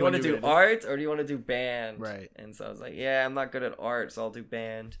 Do you want to do art or do you want to do band? Right. And so I was like, yeah, I'm not good at art, so I'll do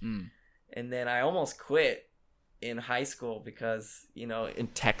band. And then I almost quit in high school because, in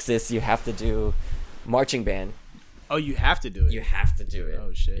Texas you have to do marching band. Oh, you have to do it. You have to do it.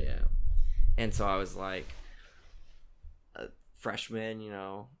 Oh shit. Yeah. And so I was like a freshman,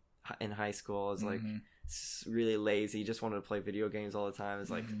 in high school. I was like really lazy, just wanted to play video games all the time. It's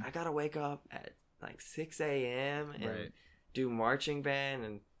like I gotta wake up at like 6 a.m. and do marching band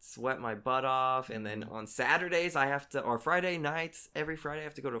and sweat my butt off, and then on Saturdays or Friday nights, every Friday I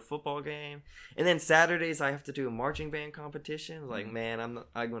have to go to a football game, and then Saturdays I have to do a marching band competition. Like, man,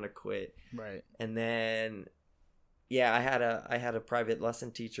 I'm gonna quit. Right. And then yeah, I had a private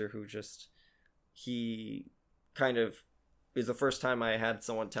lesson teacher who just, he kind of, it was the first time I had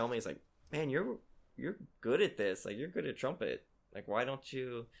someone tell me, it's like, man, you're good at this. Like, you're good at trumpet. Like, why don't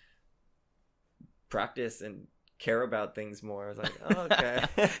you practice and care about things more? I was like, oh,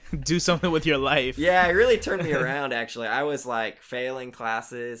 okay. Do something with your life. Yeah, it really turned me around, actually. I was like failing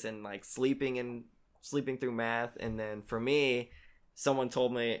classes and like sleeping through math. And then for me, someone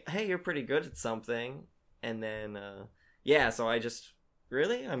told me, hey, you're pretty good at something. And then, so I just,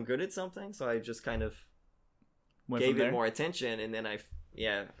 really? I'm good at something? So I just kind of gave it more attention. And then I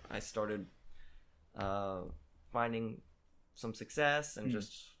started finding some success and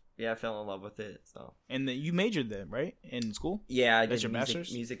I fell in love with it. So. And then you majored then, right? In school? Yeah, I did your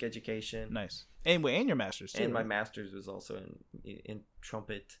master's? Music education. Nice. And your master's too. And my master's was also in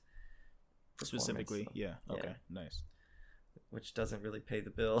trumpet. Specifically, so. Yeah. Okay, yeah. Nice. Which doesn't really pay the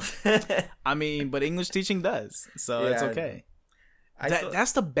bills. I mean, but English teaching does, so it's okay.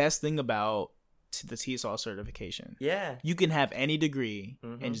 That's the best thing about the TESOL certification. Yeah. You can have any degree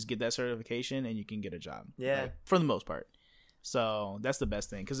and just get that certification and you can get a job. Yeah. For the most part. So that's the best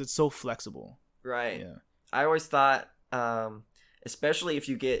thing because it's so flexible. Right. Yeah. I always thought, especially if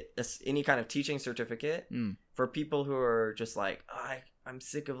you get any kind of teaching certificate, for people who are just like, I'm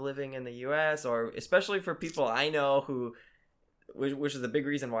sick of living in the U.S., or especially for people I know which is the big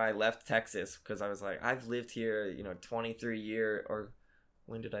reason why I left Texas, because I was like, I've lived here, 23 years, or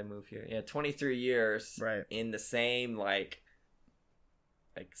when did I move here? Yeah, 23 years, right, in the same like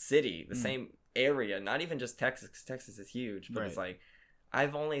city, the same area, not even just Texas, 'cause Texas is huge, but it's like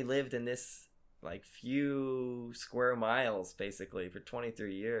I've only lived in this like few square miles basically for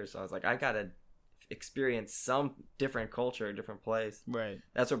 23 years. So I was like, I gotta experience some different culture, a different place. Right.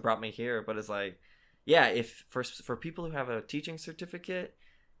 That's what brought me here. But it's like, yeah, if for people who have a teaching certificate,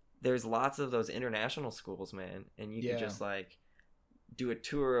 there's lots of those international schools, man, and you can just like do a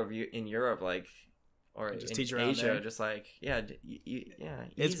tour of you in Europe, like, or just in teach around Asia, there. just like yeah.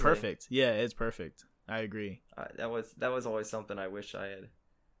 It's easily. perfect. Yeah, it's perfect. I agree. That was always something I wish I had.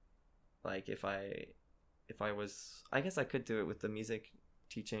 Like if I was, I guess I could do it with the music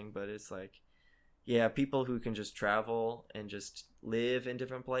teaching, but it's like, yeah, people who can just travel and just live in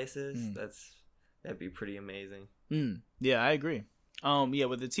different places. That'd be pretty amazing. Yeah, I agree. Yeah,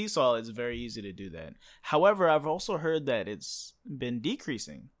 with the TESOL, it's very easy to do that. However, I've also heard that it's been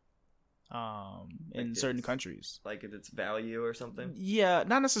decreasing in certain countries. Like its value or something? Yeah,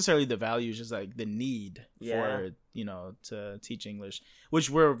 not necessarily the value, just like the need for, to teach English,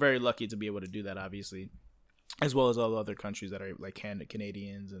 which we're very lucky to be able to do that, obviously, as well as all other countries that are like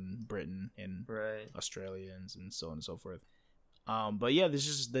Canadians and Britain and Australians and so on and so forth. But yeah, this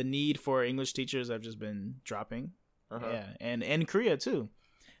is the need for English teachers have just been dropping. Yeah, and Korea too.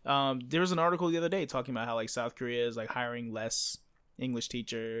 There was an article the other day talking about how like South Korea is like hiring less English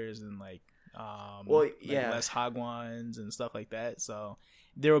teachers and like less Hagwons and stuff like that. So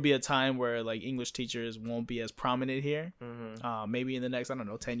there will be a time where like English teachers won't be as prominent here. Maybe in the next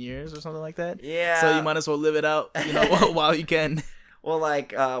 10 years or something like that. Yeah. So you might as well live it out, while you can. Well,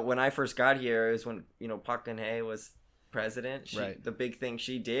 like when I first got here is when Park Geun-hye was president. The big thing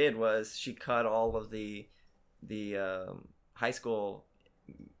she did was she cut all of the high school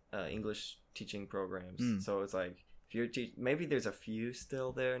English teaching programs. So it's like if you're maybe there's a few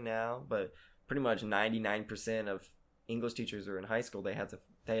still there now, but pretty much 99% of English teachers are in high school. They had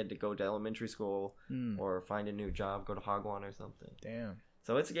to go to elementary school or find a new job, go to Hagwon or something. Damn.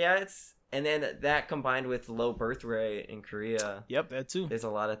 So it's and then that combined with low birth rate in Korea. Yep, that too. There's a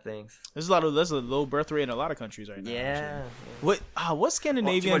lot of things. There's a low birth rate in a lot of countries right now. Yeah. What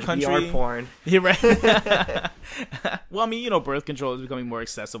Scandinavian country? VR porn. Yeah, right. Well, I mean, birth control is becoming more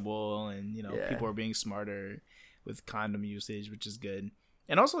accessible, and people are being smarter with condom usage, which is good.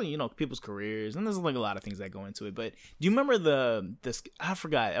 And also, people's careers, and there's like a lot of things that go into it. But do you remember this? I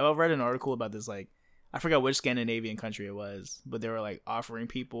forgot. I read an article about this. Like, I forgot which Scandinavian country it was, but they were like offering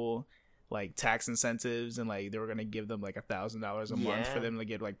people like tax incentives, and like they were gonna give them like $1,000 a month for them to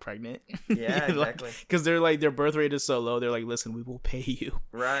get like pregnant. Yeah, exactly. Because they're like their birth rate is so low. They're like, listen, we will pay you.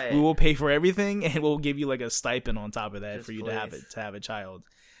 Right. We will pay for everything, and we'll give you like a stipend on top of that just for you to have a child.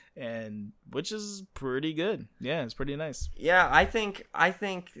 And which is pretty good. Yeah, it's pretty nice. Yeah, I think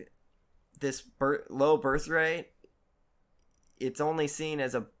this low birth rate, it's only seen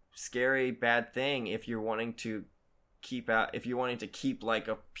as a scary bad thing if you're wanting to keep like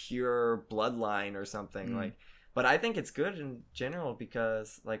a pure bloodline or something. Like, but I think it's good in general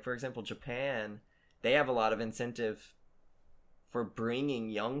because, like, for example, Japan, they have a lot of incentive for bringing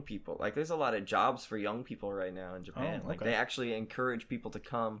young people. Like, there's a lot of jobs for young people right now in Japan. Like, they actually encourage people to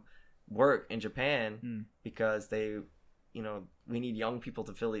come work in Japan because they, we need young people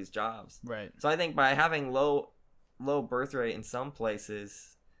to fill these jobs. Right. So I think by having low birth rate in some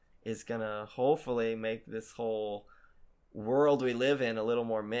places is gonna hopefully make this whole world we live in a little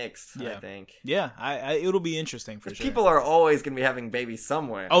more mixed. I think. Yeah, it'll be interesting for sure. People are always gonna be having babies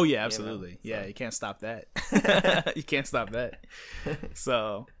somewhere. Oh yeah, absolutely. Yeah, you can't stop that. You can't stop that.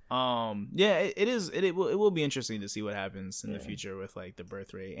 So, yeah, it will be interesting to see what happens in the future with like the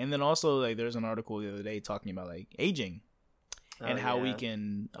birth rate, and then also like there's an article the other day talking about like aging and how we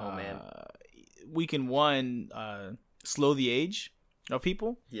can slow the age of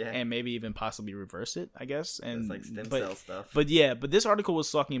people, and maybe even possibly reverse it, I guess. And it's like stem cell stuff. But this article was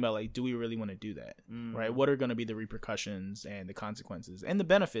talking about like, do we really want to do that? Right? What are going to be the repercussions and the consequences and the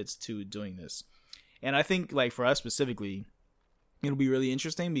benefits to doing this? And I think like for us specifically, it'll be really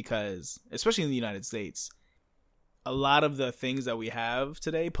interesting because, especially in the United States, a lot of the things that we have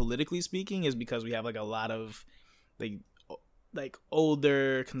today, politically speaking, is because we have like a lot of like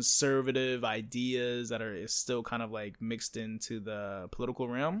older conservative ideas that are still kind of like mixed into the political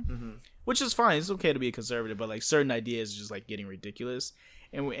realm, which is fine. It's okay to be a conservative, but like certain ideas are just like getting ridiculous,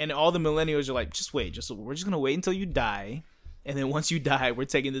 and all the millennials are like, we're just gonna wait until you die, and then once you die, we're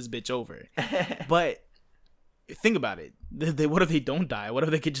taking this bitch over. But think about it. What if they don't die? What if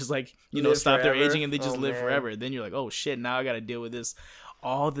they could just like stop their aging and they just live forever? Then you're like, oh shit, now I gotta deal with this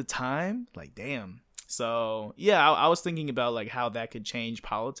all the time. Like, damn. So yeah, I was thinking about like how that could change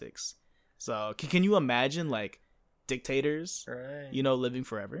politics. So can you imagine like dictators, living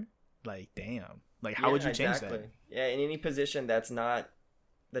forever? like, damn. Like, how would you change that? Yeah, in any position that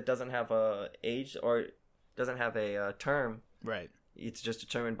doesn't have a age or doesn't have a term. Right. It's just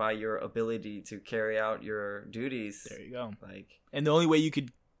determined by your ability to carry out your duties. There you go. Like, and the only way you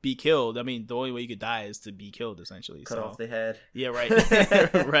could be killed, I mean, the only way you could die is to be killed, essentially. Cut off the head. Yeah, right.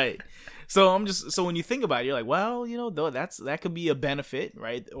 Right. So when you think about it, you're like, well, you know, though that could be a benefit,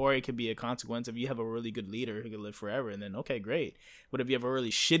 right? Or it could be a consequence if you have a really good leader who could live forever, and then okay, great. But if you have a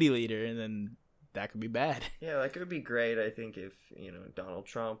really shitty leader, and then that could be bad. Yeah, that could be great, I think, if, you know, Donald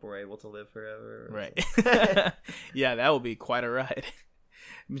Trump were able to live forever. Right. Yeah, that would be quite a ride.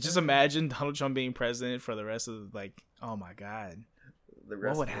 Just imagine Donald Trump being president for the rest of, like, oh my God.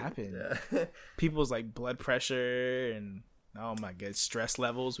 What would happen? Yeah. People's, like, blood pressure and, oh my God, stress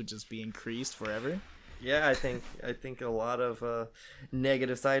levels would just be increased forever. Yeah, I think a lot of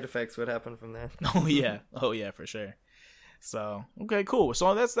negative side effects would happen from that. Oh yeah, for sure. So, okay, cool.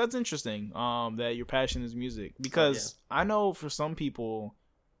 So that's interesting. That your passion is music, because I know for some people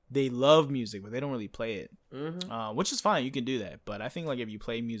they love music, but they don't really play it. Mm-hmm. Which is fine. You can do that. But I think, like, if you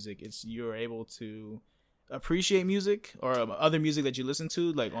play music, you're able to appreciate music or other music that you listen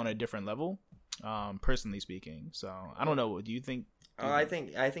to, like, on a different level. Personally speaking. So I don't know. What do you think? I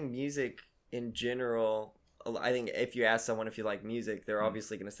think music in general. I think if you ask someone if you like music, they're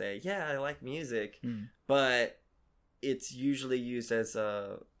obviously going to say, "Yeah, I like music," but it's usually used as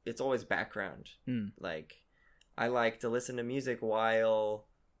it's always background. Like, I like to listen to music while,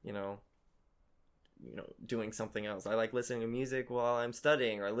 you know, doing something else. I like listening to music while I'm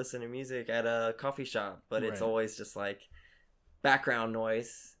studying, or listen to music at a coffee shop, but it's always just like background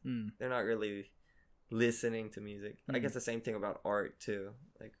noise. They're not really listening to music. I guess the same thing about art too.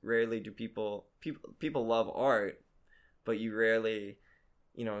 Like, rarely do people love art, but you rarely,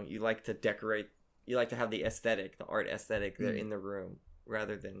 you know, you like to decorate. You like to have the art aesthetic there in the room,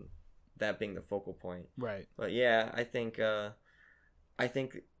 rather than that being the focal point. Right. But yeah, I think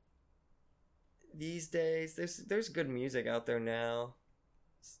these days there's good music out there now,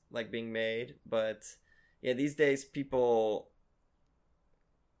 like, being made. But yeah, these days people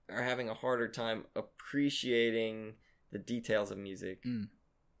are having a harder time appreciating the details of music,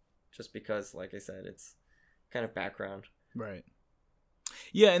 just because, like I said, it's kind of background. Right.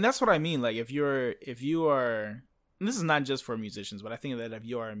 Yeah, and that's what I mean. Like, if you are, and this is not just for musicians, but I think that if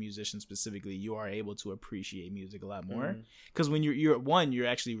you are a musician specifically, you are able to appreciate music a lot more, because when you're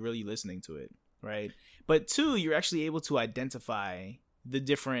actually really listening to it, right? But two, you're actually able to identify the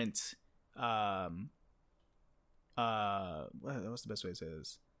different what's the best way to say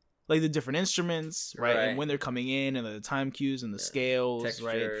this? Like, the different instruments, right? And when they're coming in, and the time cues and the scales,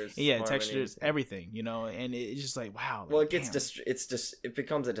 textures, right? Textures, everything, you know. And it's just like, wow. Like, well, it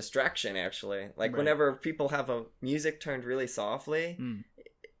becomes a distraction, actually. Like, whenever people have a music turned really softly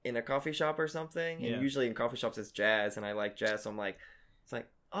in a coffee shop or something, and usually in coffee shops it's jazz, and I like jazz, so I'm like, it's like,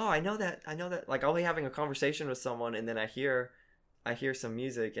 oh, I know that. Like, I'll be having a conversation with someone, and then I hear some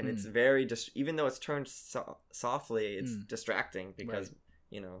music, and it's very even though it's turned softly, it's distracting, because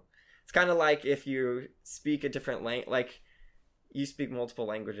you know. It's kind of like if you speak a different language, like, you speak multiple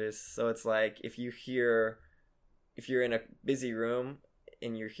languages. So it's like, if you're in a busy room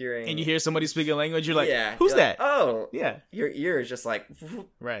and you hear somebody speaking a language, you're like, who's that? Like, oh, yeah. Your ear is just like,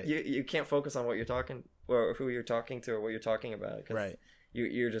 right. You can't focus on what you're talking, or who you're talking to, or what you're talking about. Right. Your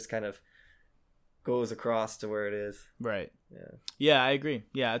ear just kind of goes across to where it is. Right. Yeah. Yeah, I agree.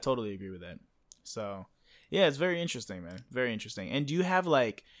 Yeah, I totally agree with that. So, yeah, it's very interesting, man. Very interesting. And do you have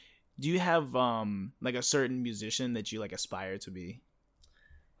like a certain musician that you, like, aspire to be?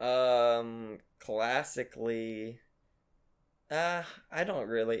 Classically, I don't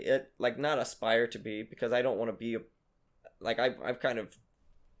really, not aspire to be, because I don't want to be I've kind of,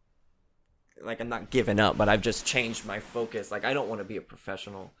 like, I'm not giving up, but I've just changed my focus. Like, I don't want to be a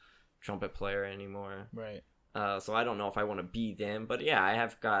professional trumpet player anymore. Right. So I don't know if I want to be them, but yeah,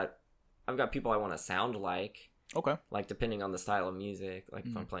 I've got people I want to sound like. Okay. Like, depending on the style of music. Like,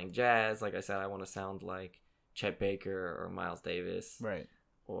 if I'm playing jazz, like I said, I want to sound like Chet Baker or Miles Davis. Right.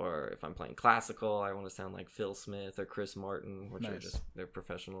 Or if I'm playing classical, I want to sound like Phil Smith or Chris Martin, which are they're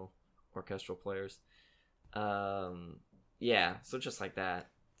professional orchestral players. Yeah, so just like that.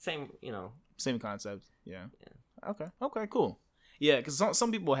 Same, you know. Same concept. Yeah. Okay, cool. Yeah, because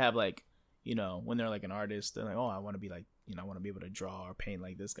some people have, like, you know, when they're, like, an artist, they're like, oh, I want to be, like, you know, I want to be able to draw or paint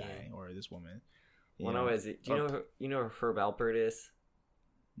like this guy or this woman. Well, no, is it? Do you know who Herb Alpert is?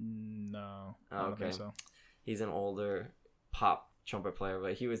 No. Oh, I don't think so. He's an older pop trumpet player,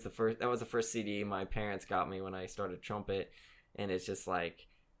 but he was the first. That was the first CD my parents got me when I started trumpet, and it's just like,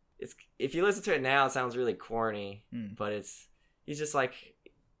 if you listen to it now, it sounds really corny, but he's just like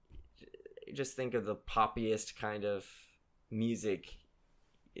just think of the poppiest kind of music.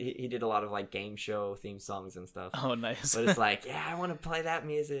 He did a lot of like game show theme songs and stuff. Oh, nice. But it's like, yeah, I want to play that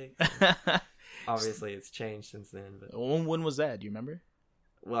music. Obviously, it's changed since then. But when was that? Do you remember?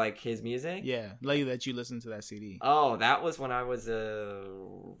 like his music? Yeah, like that you listened to that CD. Oh, that was when I was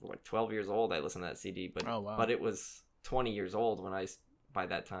 12 years old. I listened to that CD, but oh, wow. But it was 20 years old when by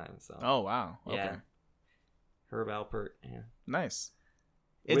that time. So oh, wow. Okay. Yeah. Herb Alpert. Yeah. Nice.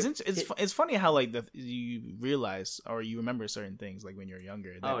 It's funny how like you realize or you remember certain things like when you're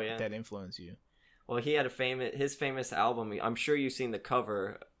younger that influence you. Well, he had his famous album. I'm sure you've seen the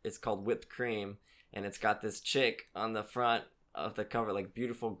cover. It's called Whipped Cream, and it's got this chick on the front of the cover, like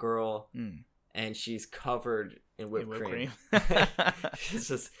beautiful girl, and she's covered in whipped cream. It's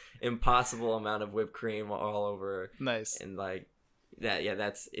just impossible amount of whipped cream all over her. Nice. And like that, yeah.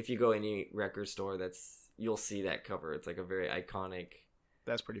 That's if you go any record store, you'll see that cover. It's like a very iconic.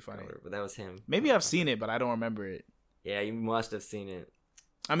 That's pretty funny. Cover, but that was him. Maybe I've seen it, but I don't remember it. Yeah, you must have seen it.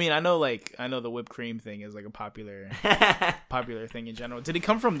 I mean, I know the whipped cream thing is like a popular thing in general. Did it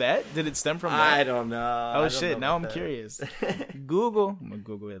come from that? Did it stem from that? I don't know. Oh shit! Now I'm curious. Google. I'm gonna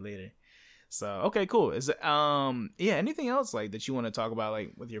Google it later. So okay, cool. Is anything else like that you want to talk about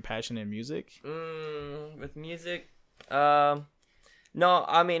like with your passion in music? With music, no.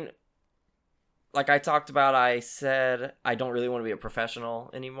 I mean, like I talked about, I said I don't really want to be a professional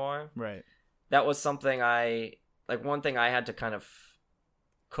anymore. Right. That was something one thing I had to kind of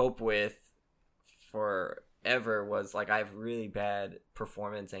cope with forever was like I have really bad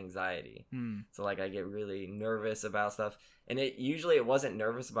performance anxiety. So like I get really nervous about stuff, and it wasn't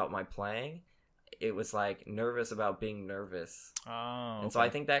nervous about my playing, it was like nervous about being nervous. Oh, okay. And so I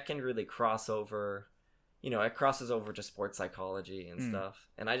think that can really cross over, it crosses over to sports psychology and stuff.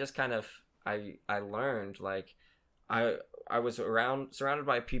 And I just kind of I learned like I was surrounded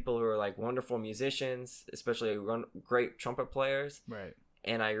by people who are like wonderful musicians, especially great trumpet players. Right.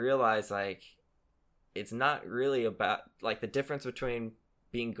 And I realized like it's not really about like the difference between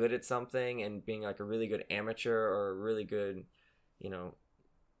being good at something and being like a really good amateur or a really good,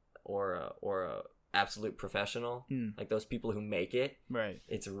 or a absolute professional. Like those people who make it. Right.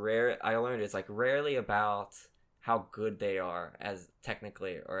 It's rare. I learned it's like rarely about how good they are as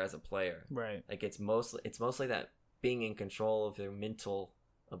technically or as a player. Right. Like it's mostly that being in control of their mental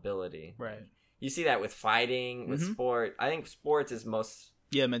ability. Right. You see that with fighting, with sport. I think sports is most.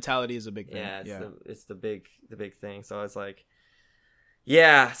 Yeah, mentality is a big thing. Yeah, it's the big thing. So it's like,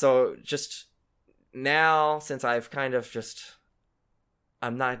 yeah. So just now, since I've kind of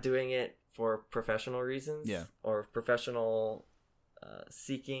I'm not doing it for professional reasons. Yeah. Or professional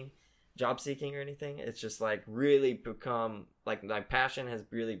job seeking or anything. It's just like really become like my passion has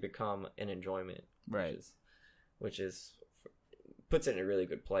really become an enjoyment. Right. Which is puts it in a really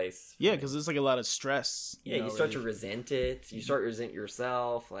good place. Yeah, because there's like a lot of stress. Yeah, you start to resent it. You start to resent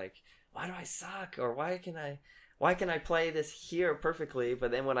yourself. Like, why do I suck? Or why can I play this here perfectly?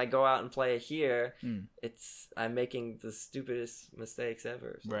 But then when I go out and play it here, I'm making the stupidest mistakes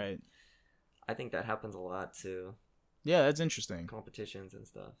ever. So right. I think that happens a lot too. Yeah, that's interesting. Competitions and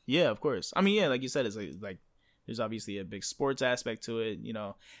stuff. Yeah, of course. I mean, yeah, like you said, it's like there's obviously a big sports aspect to it.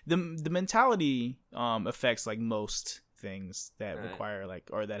 The mentality affects like most things that require like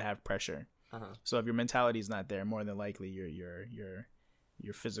or that have pressure. So if your mentality is not there, more than likely your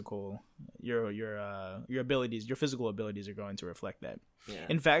physical your abilities, your physical abilities are going to reflect that. Yeah.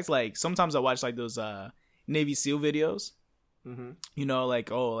 In fact, like sometimes I watch like those Navy SEAL videos.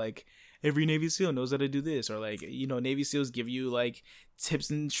 Like every Navy SEAL knows how to do this, or like Navy SEALs give you like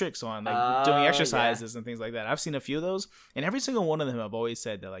tips and tricks on like doing exercises and things like that. I've seen a few of those, and every single one of them I've always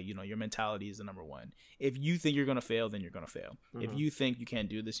said that like your mentality is the number one. If you think you're gonna fail, then you're gonna fail. If you think you can't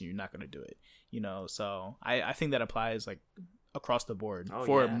do this, you're not gonna do it. So I think that applies like across the board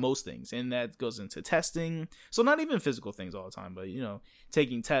for most things, and that goes into testing. So not even physical things all the time, but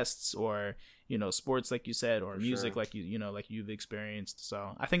taking tests or sports like you said, or music like like you've experienced.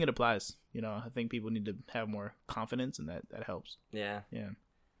 So I think it applies. I think people need to have more confidence, and that helps. Yeah.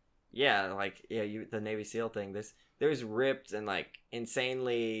 Like the Navy SEAL thing. There's ripped and like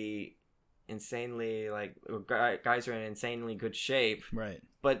insanely like guys are in insanely good shape. Right.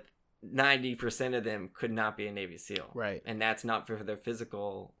 But 90% of them could not be a Navy SEAL. Right. And that's not for their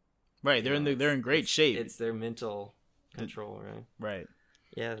physical. Right. They're in great shape. It's their mental control. Right. Right.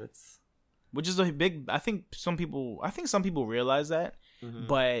 Yeah. That's. Which is a big. I think some people realize that,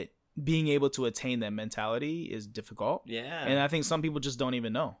 but being able to attain that mentality is difficult. Yeah. And I think some people just don't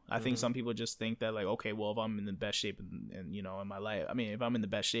even know. I think some people just think that like, okay, well, if I'm in the best shape and in my life, I mean, if I'm in the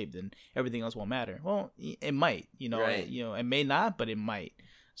best shape, then everything else won't matter. Well, it might. right. It may not, but it might.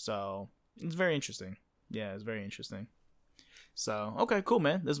 So It's very interesting. Yeah, it's very interesting. So okay, cool,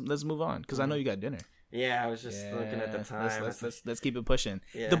 man. Let's move on because I know you got dinner. Yeah, I was just looking at the time. Let's keep it pushing.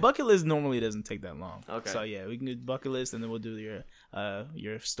 Yeah. The bucket list normally doesn't take that long. Okay. So yeah, we can do bucket list and then we'll do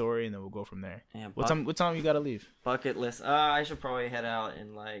your story and then we'll go from there. Yeah, what time you gotta leave? Bucket list. I should probably head out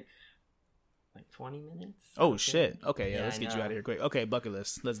in like 20 minutes. Oh shit. Okay, yeah, let's get you out of here quick. Okay, bucket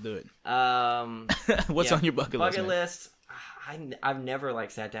list. Let's do it. What's on your bucket list? Bucket list. I've never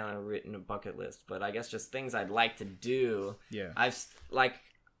like sat down and written a bucket list, but I guess just things I'd like to do. Yeah.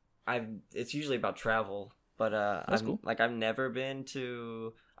 It's usually about travel, but That's cool. I've never been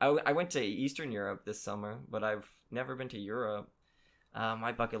to. I went to Eastern Europe this summer, but I've never been to Europe.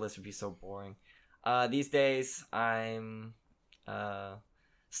 My bucket list would be so boring. These days I'm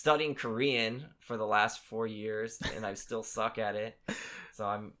studying Korean for the last 4 years, and I still suck at it.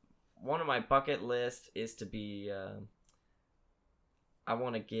 So one of my bucket list is to be. I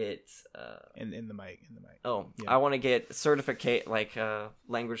want to get in the mic. Oh, yeah. I want to get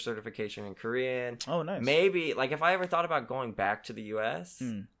language certification in Korean. Oh, nice. Maybe like if I ever thought about going back to the US,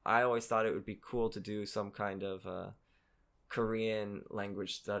 I always thought it would be cool to do some kind of Korean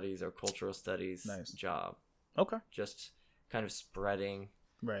language studies or cultural studies job. Okay. Just kind of spreading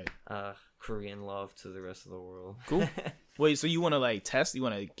right Korean love to the rest of the world. Cool. Wait, so you want to like test? You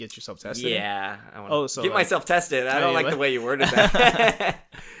want to get yourself tested? Yeah, I want to get like, myself tested. I don't like the way you worded that.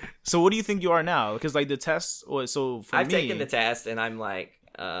 So what do you think you are now? Because like the test, I've taken the test and I'm like,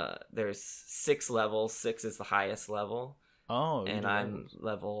 there's 6 levels. 6 is the highest level. Oh, and I'm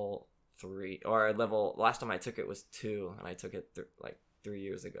level 3 or level. Last time I took it was 2, and I took it 3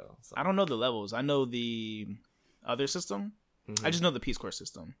 years ago. So. I don't know the levels. I know the other system. Mm-hmm. I just know the Peace Corps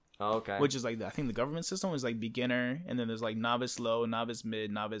system. Oh, okay. Which is like I think the government system is like beginner, and then there's like novice low, novice mid,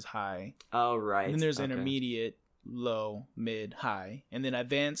 novice high. Oh right. And then there's intermediate, low, mid, high, and then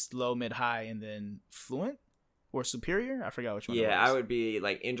advanced, low, mid, high, and then fluent or superior. I forgot which one. Yeah, I would be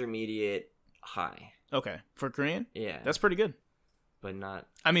like intermediate, high. Okay, for Korean. Yeah, that's pretty good. But not.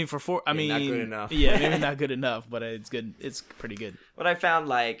 I mean, not good enough. Yeah, maybe not good enough, but it's good. It's pretty good. What I found,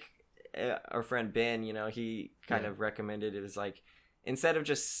 like our friend Ben, he kind of recommended it was like. Instead of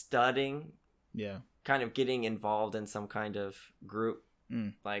just studying, kind of getting involved in some kind of group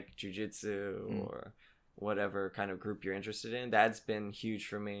like jiu-jitsu or whatever kind of group you're interested in, that's been huge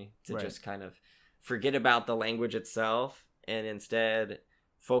for me to just kind of forget about the language itself and instead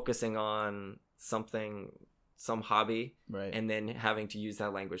focusing on some hobby, and then having to use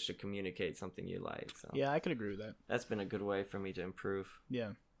that language to communicate something you like. So yeah, I could agree with that. That's been a good way for me to improve.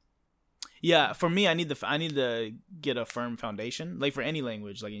 Yeah, for me, I need to get a firm foundation. Like for any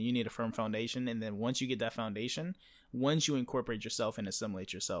language, like you need a firm foundation, and then once you get that foundation, once you incorporate yourself and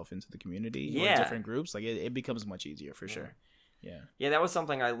assimilate yourself into the community or different groups, like it becomes much easier for sure. Yeah, that was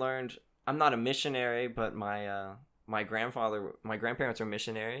something I learned. I'm not a missionary, but my grandparents are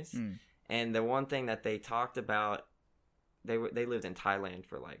missionaries, and the one thing that they talked about, they lived in Thailand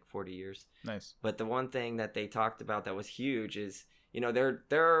for like 40 years. Nice. But the one thing that they talked about that was huge is.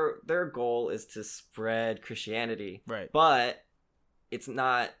 Their goal is to spread Christianity, right? But it's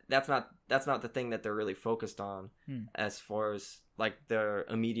not. That's not the thing that they're really focused on, as far as like their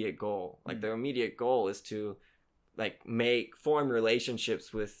immediate goal. Like their immediate goal is to, like, form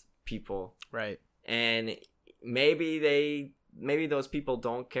relationships with people, right? And maybe those people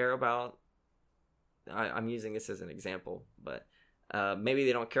don't care about. I'm using this as an example, but maybe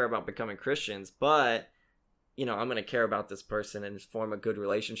they don't care about becoming Christians, but. I'm going to care about this person and form a good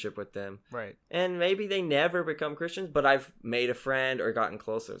relationship with them. Right. And maybe they never become Christians, but I've made a friend or gotten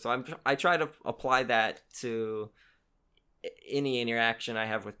closer. So I try to apply that to any interaction I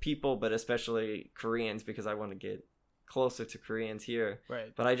have with people, but especially Koreans, because I want to get closer to Koreans here.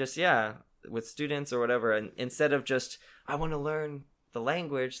 Right. But I just, with students or whatever, and instead of just, I want to learn the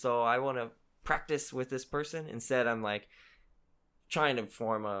language, so I want to practice with this person, instead I'm like, trying to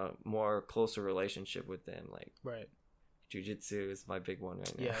form a more closer relationship with them, like jiu-jitsu is my big one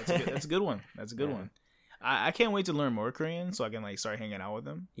right now. Yeah, that's a good one. That's a good one. I can't wait to learn more Korean so I can like start hanging out with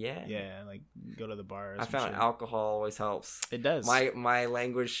them. Yeah, like go to the bar. I found alcohol always helps. It does. My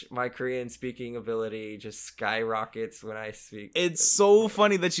language, my Korean speaking ability just skyrockets when I speak. It's so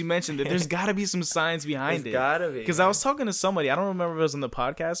funny that you mentioned it. There's got to be some science behind it. There's gotta be. Because I was talking to somebody. I don't remember if it was on the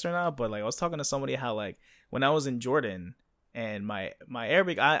podcast or not, but like I was talking to somebody how like when I was in Jordan. And my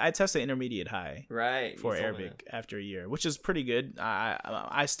Arabic, I tested intermediate high for Arabic after a year, which is pretty good.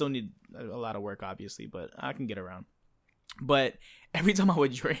 I still need a lot of work, obviously, but I can get around. But every time I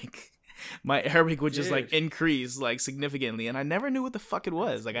would drink, my Arabic would just like increase like significantly, and I never knew what the fuck it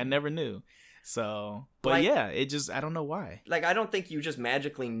was. Like I never knew. So, but Like- yeah, it just, I don't know why. Like, I don't think you just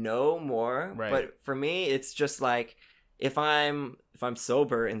magically know more, Right. but for me, it's just like if I'm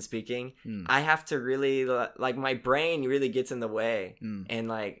sober and speaking, Mm. I have to really like my brain really gets in the way, Mm. and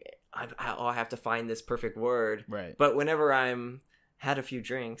like I have to find this perfect word. Right. But whenever I'm had a few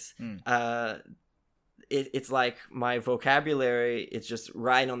drinks, Mm. it's like my vocabulary is just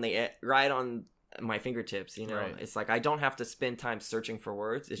right on my fingertips. You know, Right. it's like I don't have to spend time searching for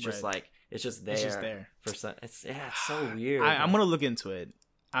words. It's just Right. like it's just there. It's just there. For some. It's so weird. I'm gonna look into it.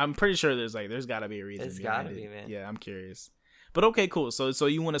 I'm pretty sure there's gotta be a reason. It's behind gotta it. be, man. Yeah, I'm curious. But okay, cool. So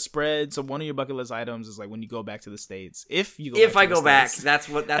you want to spread? So one of your bucket list items is like when you go back to the States. If you go If back I to go the back, States.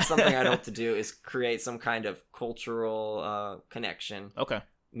 that's something I'd hope to do is create some kind of cultural connection. Okay.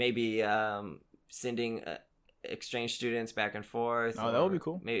 Maybe sending exchange students back and forth. Oh, that would be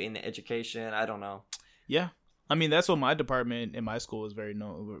cool. Maybe in the education. I don't know. Yeah. I mean, that's what my department in my school is very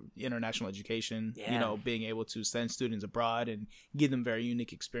known, international education, Yeah. being able to send students abroad and give them very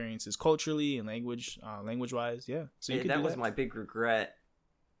unique experiences culturally and language wise. Yeah. So you could that do was my big regret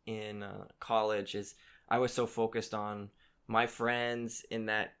in college is I was so focused on my friends in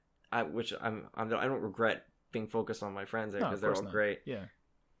that I don't regret being focused on my friends there No, because of they're course all not. great. Yeah.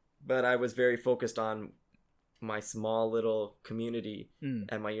 But I was very focused on my small little community Mm.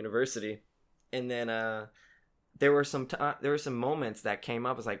 at my university, and then there were some moments that came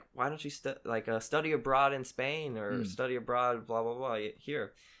up. It's like, why don't you study abroad in Spain or study abroad, blah blah blah,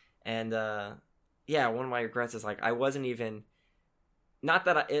 here, and one of my regrets is like I wasn't even, not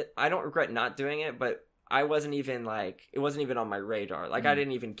that I don't regret not doing it, but I wasn't even like it wasn't even on my radar. Like I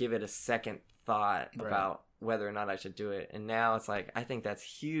didn't even give it a second thought Right. about whether or not I should do it, and now it's like I think that's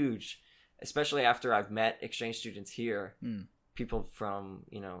huge, especially after I've met exchange students here, people from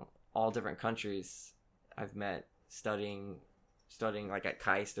all different countries. I've met studying like at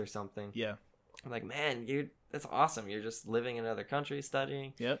KAIST or something. Yeah. I'm like, man, that's awesome. You're just living in another country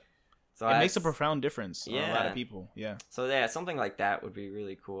studying. Yep. So It makes a profound difference on a lot Yeah. of people. Yeah. So yeah, something like that would be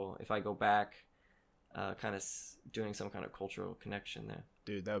really cool if I go back, kind of doing some kind of cultural connection there.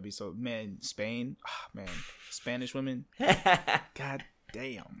 Dude, that would be so, man, Spain, man, Spanish women, god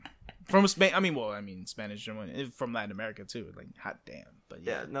damn. From Spain, Spanish women from Latin America too, like hot damn. But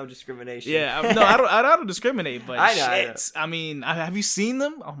Yeah, no discrimination. Yeah, I don't discriminate, but I know, shit. I mean, have you seen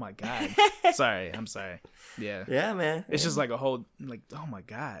them? Oh my god. I'm sorry. Yeah. Yeah, man. It's just like a whole, like, oh my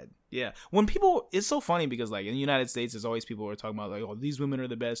god. Yeah. When people, it's so funny because like in the United States, there's always people who are talking about like, oh, these women are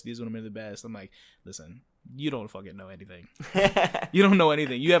the best. These women are the best. I'm like, listen, you don't fucking know anything. You don't know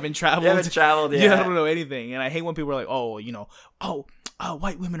anything. You haven't traveled. You haven't traveled yet. You don't know anything. And I hate when people are like, oh,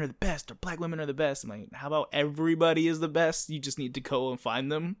 white women are the best or black women are the best. I'm like, how about everybody is the best? You just need to go and find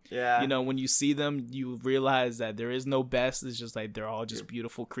them. Yeah. When you see them, you realize that there is no best. It's just like they're all just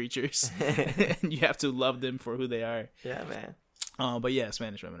beautiful creatures. And you have to love them for who they are. Yeah, man. But yeah,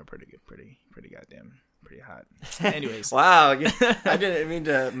 Spanish women are pretty good, pretty goddamn, pretty hot. Anyways, Wow, I didn't mean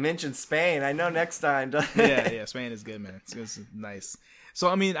to mention Spain. I know next time. yeah, Spain is good, man. It's nice. So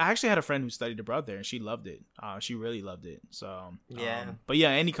I mean, I actually had a friend who studied abroad there, and she loved it. She really loved it. So yeah. But yeah,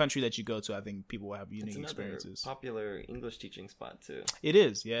 any country that you go to, I think people will have unique It's another experiences. popular English teaching spot too. It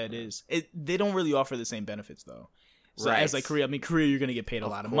is, yeah, it is. They don't really offer the same benefits though. So Right. as like Korea, Korea, you're gonna get paid a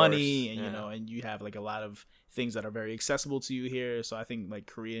lot of money, and yeah. and you have like a lot of things that are very accessible to you here. So I think like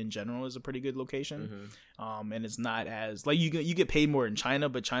Korea in general is a pretty good location. Mm-hmm. And it's not as like you get paid more in China,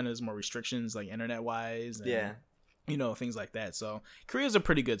 but China has more restrictions like internet wise. And, Yeah. things like that. So Korea's a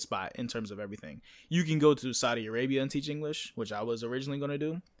pretty good spot in terms of everything. You can go to Saudi Arabia and teach English, which I was originally going to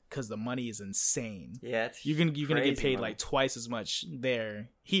do because the money is insane. Yeah, it's You're gonna get paid money. like twice as much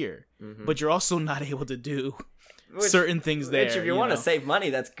here, Mhm. but you're also not able to do Which- certain things there. Which if you want to save money,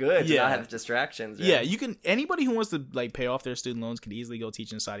 that's good to Yeah. not have distractions. Right? Yeah, you can. Anybody who wants to like pay off their student loans can easily go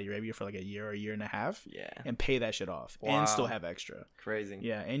teach in Saudi Arabia for like a year or a year and a half, Yeah. and pay that shit off, Wow. and still have extra. Crazy.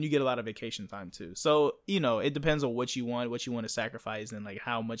 Yeah, and you get a lot of vacation time too. So it depends on what you want to sacrifice, and like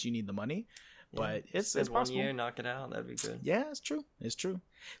how much you need the money. But it's Spend possible. 1 year, knock it out. That'd be good. Yeah, it's true. It's true.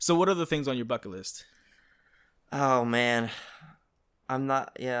 So, what are the things on your bucket list? Oh man, I'm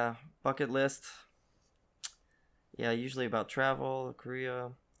not. Yeah, bucket list. Yeah, usually about travel,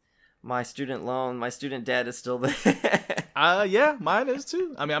 Korea. My student loan, my student debt is still there. Yeah, mine is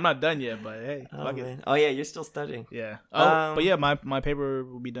too. I mean, I'm not done yet, but hey, Oh, fuck it. man. Oh yeah, you're still studying. Yeah. Oh, but yeah, my paper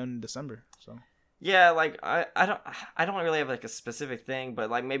will be done in December. So. Yeah, like I don't really have like a specific thing, but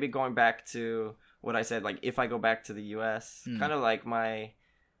like maybe going back to what I said, like if I go back to the US, kind of like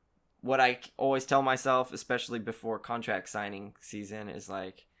what I always tell myself, especially before contract signing season, is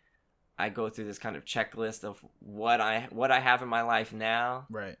like I go through this kind of checklist of what I have in my life now,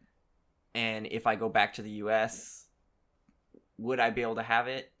 Right. and if I go back to the US, would I be able to have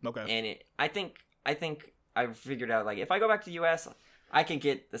it? Okay. And I think I've figured out, like, if I go back to the US, I can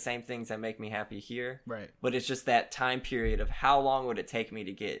get the same things that make me happy here. Right. But it's just that time period of how long would it take me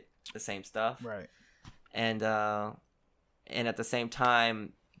to get the same stuff. Right. And at the same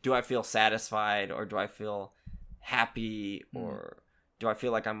time, do I feel satisfied, or do I feel happy, or do I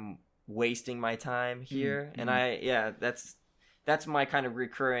feel like I'm wasting my time here? And that's my kind of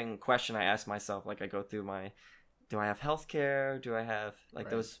recurring question I ask myself. Like, I go through do I have healthcare? Do I have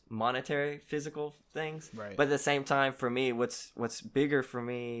those monetary, physical things? Right. But at the same time, for me, what's bigger for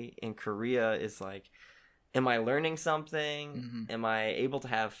me in Korea is, like, am I learning something? Am I able to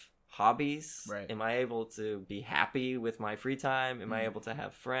have hobbies? Right. Am I able to be happy with my free time? Am I able to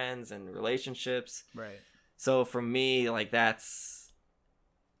have friends and relationships? Right. So for me, like,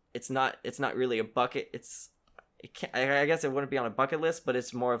 it's not really a bucket. I guess it wouldn't be on a bucket list, but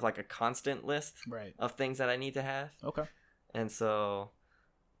it's more of like a constant list of things that I need to have. Okay. And so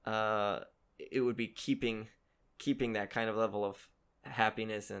it would be keeping that kind of level of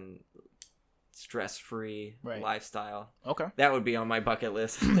happiness and stress-free lifestyle. Okay. That would be on my bucket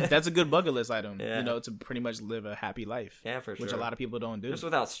list. That's a good bucket list item, Yeah. to pretty much live a happy life. Yeah, for sure. Which a lot of people don't do. Just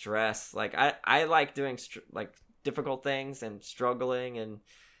without stress. Like, I like doing difficult things and struggling and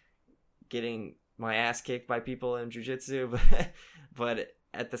getting my ass kicked by people in jiu-jitsu, but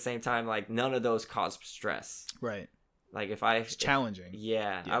at the same time, like, none of those cause stress. Right. Like, it's challenging.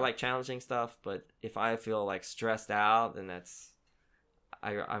 Yeah, I like challenging stuff, but if I feel like stressed out, then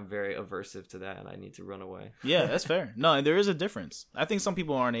I'm very aversive to that, and I need to run away. Yeah, that's fair. No, there is a difference. I think some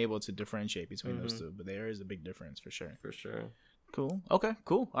people aren't able to differentiate between those two, but there is a big difference for sure. For sure. Cool. Okay.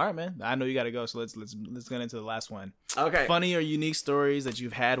 Cool. All right, man. I know you got to go, so let's get into the last one. Okay. Funny or unique stories that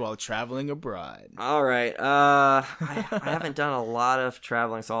you've had while traveling abroad. All right. I haven't done a lot of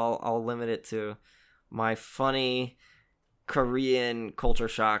traveling, so I'll limit it to my funny Korean culture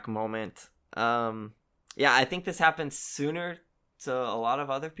shock moment. Yeah, I think this happens sooner to a lot of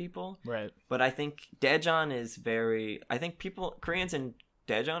other people. Right. But I think Daejeon is Koreans in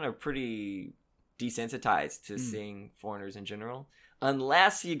Daejeon are pretty desensitized to seeing foreigners in general,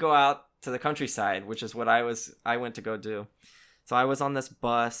 unless you go out to the countryside, which is what I went to go do. So I was on this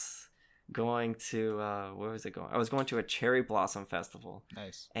bus going to where was it going? I was going to a cherry blossom festival.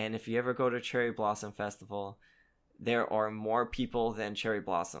 Nice. And if you ever go to cherry blossom festival, there are more people than cherry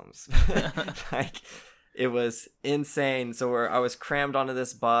blossoms. Like, it was insane. So I was crammed onto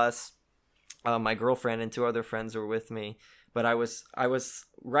this bus. My girlfriend and two other friends were with me. But I was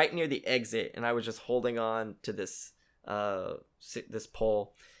right near the exit, and I was just holding on to this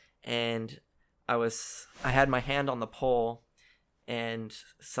pole, and I had my hand on the pole, and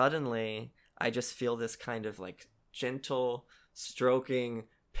suddenly I just feel this kind of, like, gentle stroking,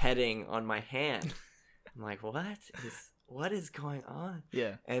 petting on my hand. I'm like, what is going on?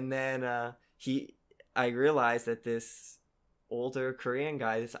 Yeah. And then I realized that this older Korean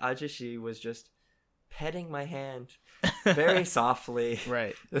guy, this ajashi, was just petting my hand very softly.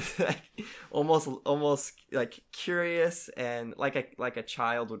 Right. almost like curious, and like a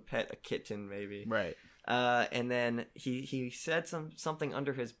child would pet a kitten, maybe. Right. And then he said something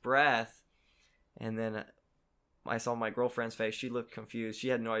under his breath, and then I saw my girlfriend's face. She looked confused. She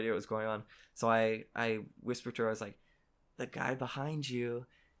had no idea what was going on. So I whispered to her, I was like, the guy behind you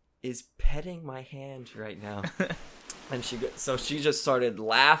is petting my hand right now. And she just started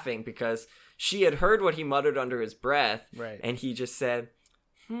laughing because she had heard what he muttered under his breath. Right. And he just said,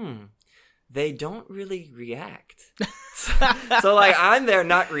 they don't really react. So like, I'm there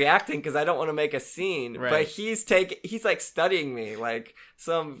not reacting because I don't want to make a scene. Right. But he's like studying me, like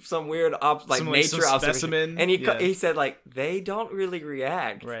some weird nature observation. And he said, like, they don't really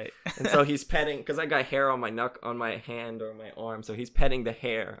react. Right. And so he's petting, because I got hair on my hand or my arm, so he's petting the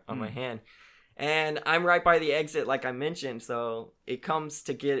hair on my hand. And I'm right by the exit, like I mentioned, so it comes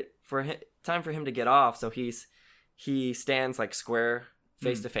to time for him to get off. So he stands like square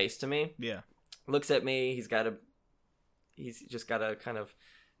face to face to me. Yeah. Looks at me. He's just got a kind of,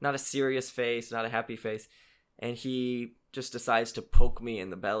 not a serious face, not a happy face, and he just decides to poke me in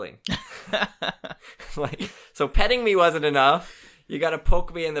the belly. Like, so petting me wasn't enough. You got to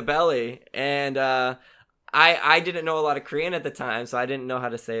poke me in the belly, and I didn't know a lot of Korean at the time, so I didn't know how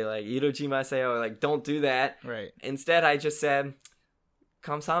to say, like, 이러지마세요, or like, don't do that. Right. Instead, I just said,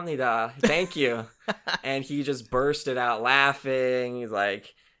 감사합니다, thank you. And he just bursted out laughing. He's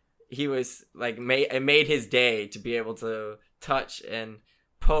like, he was like, it made his day to be able to touch and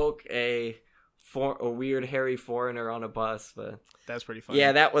poke a weird hairy foreigner on a bus. But that's pretty funny.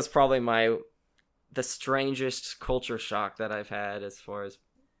 Yeah, that was probably the strangest culture shock that I've had as far as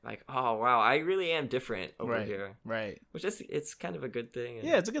like, oh wow, I really am different over Right. here, Right. which is it's kind of a good thing. And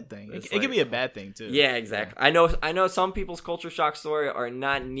Yeah, it's a good thing. it's It can like- be a bad thing too. yeah, exactly. I know some people's culture shock story are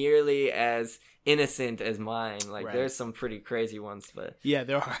not nearly as innocent as mine. Like Right. there's some pretty crazy ones, but Yeah,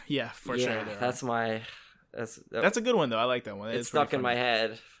 there are. Yeah, for yeah, sure. There that's are. my That's a good one though. I like that one. it's stuck in my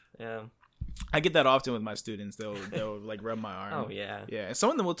head. Yeah. I get that often with my students. They'll like rub my arm. Oh yeah. Yeah, and some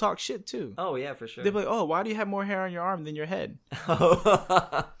of them will talk shit too. Oh yeah, for sure. They'll be like, "Oh, why do you have more hair on your arm than your head?"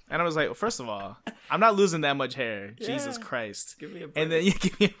 Oh. And I was like, well, first of all, I'm not losing that much hair. Yeah. Jesus Christ. Give me a break. And then you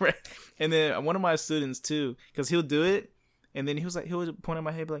give me a break. And then one of my students too, because he'll do it, and then he would point at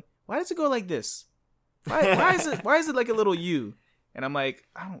my head, be like, "Why does it go like this? Why is it like a little U?" And I'm like,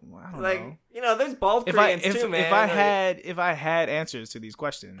 I don't like know. there's bald Koreans too, man. If I had answers to these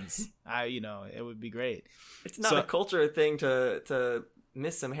questions, it would be great. It's not So- a culture thing to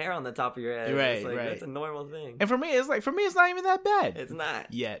miss some hair on the top of your head. Right, It's like, right. That's a normal thing. And for me, it's not even that bad It's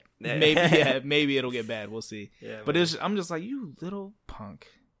not. yet. Yeah. Maybe it'll get bad. We'll see. Yeah, But man. I'm just like, you little punk.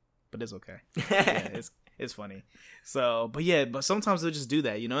 But it's okay. Yeah, it's funny. So, but sometimes they'll just do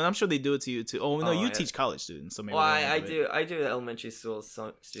that, and I'm sure they do it to you too. Oh no, Oh, you yeah. teach college students, so maybe. well, they don't do it. I do elementary school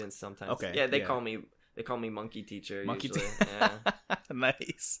students sometimes. Okay, Yeah, they yeah. call me monkey teacher. Monkey usually. teacher. Yeah.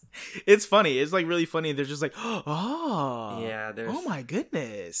 Nice. It's funny. It's like really funny. They're just like, oh, Yeah, there's oh my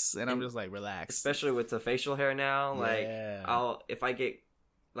goodness, and I'm And just like, relax. especially with the facial hair now. Like Yeah. if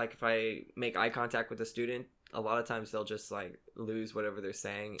I make eye contact with a student, a lot of times they'll just like lose whatever they're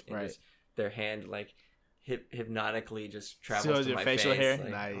saying and Right. just their hand like hypnotically just Shows travels to your my facial face. hair? Like,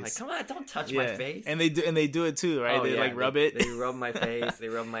 Nice. like, come on, don't touch my face. And they do it too, right? Oh, They yeah, like rub it. They rub my face. They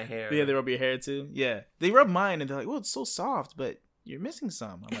rub my hair. Yeah, they rub your hair too. Yeah, they rub mine, and they're like, "Well, it's so soft, but you're missing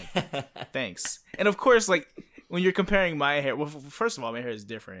some." I'm like, "Thanks." And of course, like when you're comparing my hair, well, first of all, my hair is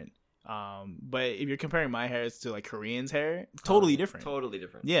different. But if you're comparing my hair to like Korean's hair, totally different. Totally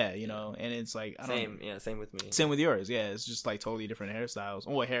different. Yeah, and it's like Same with me. Same with yours. Yeah, it's just like totally different hairstyles,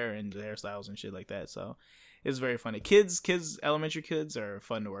 hair and hairstyles and shit like that. So it's very funny. Kids, elementary kids are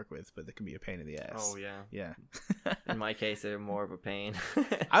fun to work with, but they can be a pain in the ass. Oh yeah. Yeah. In my case, they're more of a pain.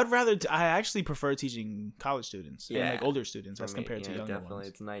 I actually prefer teaching college students and Yeah. like older students I as mean, compared to yeah, younger definitely, ones.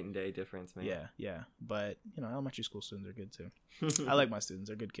 it's night and day difference, man. Yeah. But elementary school students are good too. I like my students;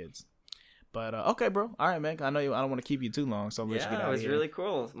 they're good kids. But okay, bro. All right, man. I know I don't want to keep you too long, so I'll let you get Yeah, out it was of here. really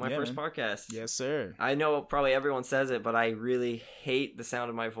cool. My Yeah, first man. podcast. Yes, sir. I know probably everyone says it, but I really hate the sound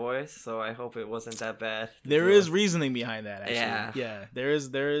of my voice, so I hope it wasn't that bad. There is reasoning behind that, actually. Yeah. There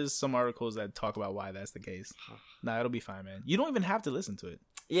is some articles that talk about why that's the case. Nah, it'll be fine, man. You don't even have to listen to it.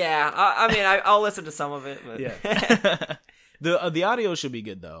 Yeah, I mean, I'll listen to some of it, but Yeah. The audio should be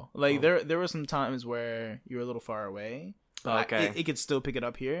good though. Like there were some times where you were a little far away. But Okay. it could still pick it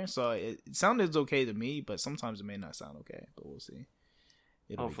up here, so it sounded okay to me. But sometimes it may not sound okay. But we'll see.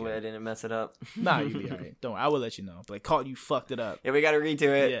 It'll be hopefully I good. didn't mess it up. Nah, you'll be alright. Don't worry. I will let you know. Like, caught you fucked it up. Yeah, we got to redo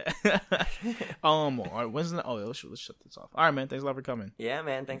it. Yeah. All right, let's shut this off. All right, man. Thanks a lot for coming. Yeah,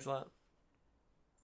 man. Thanks a lot.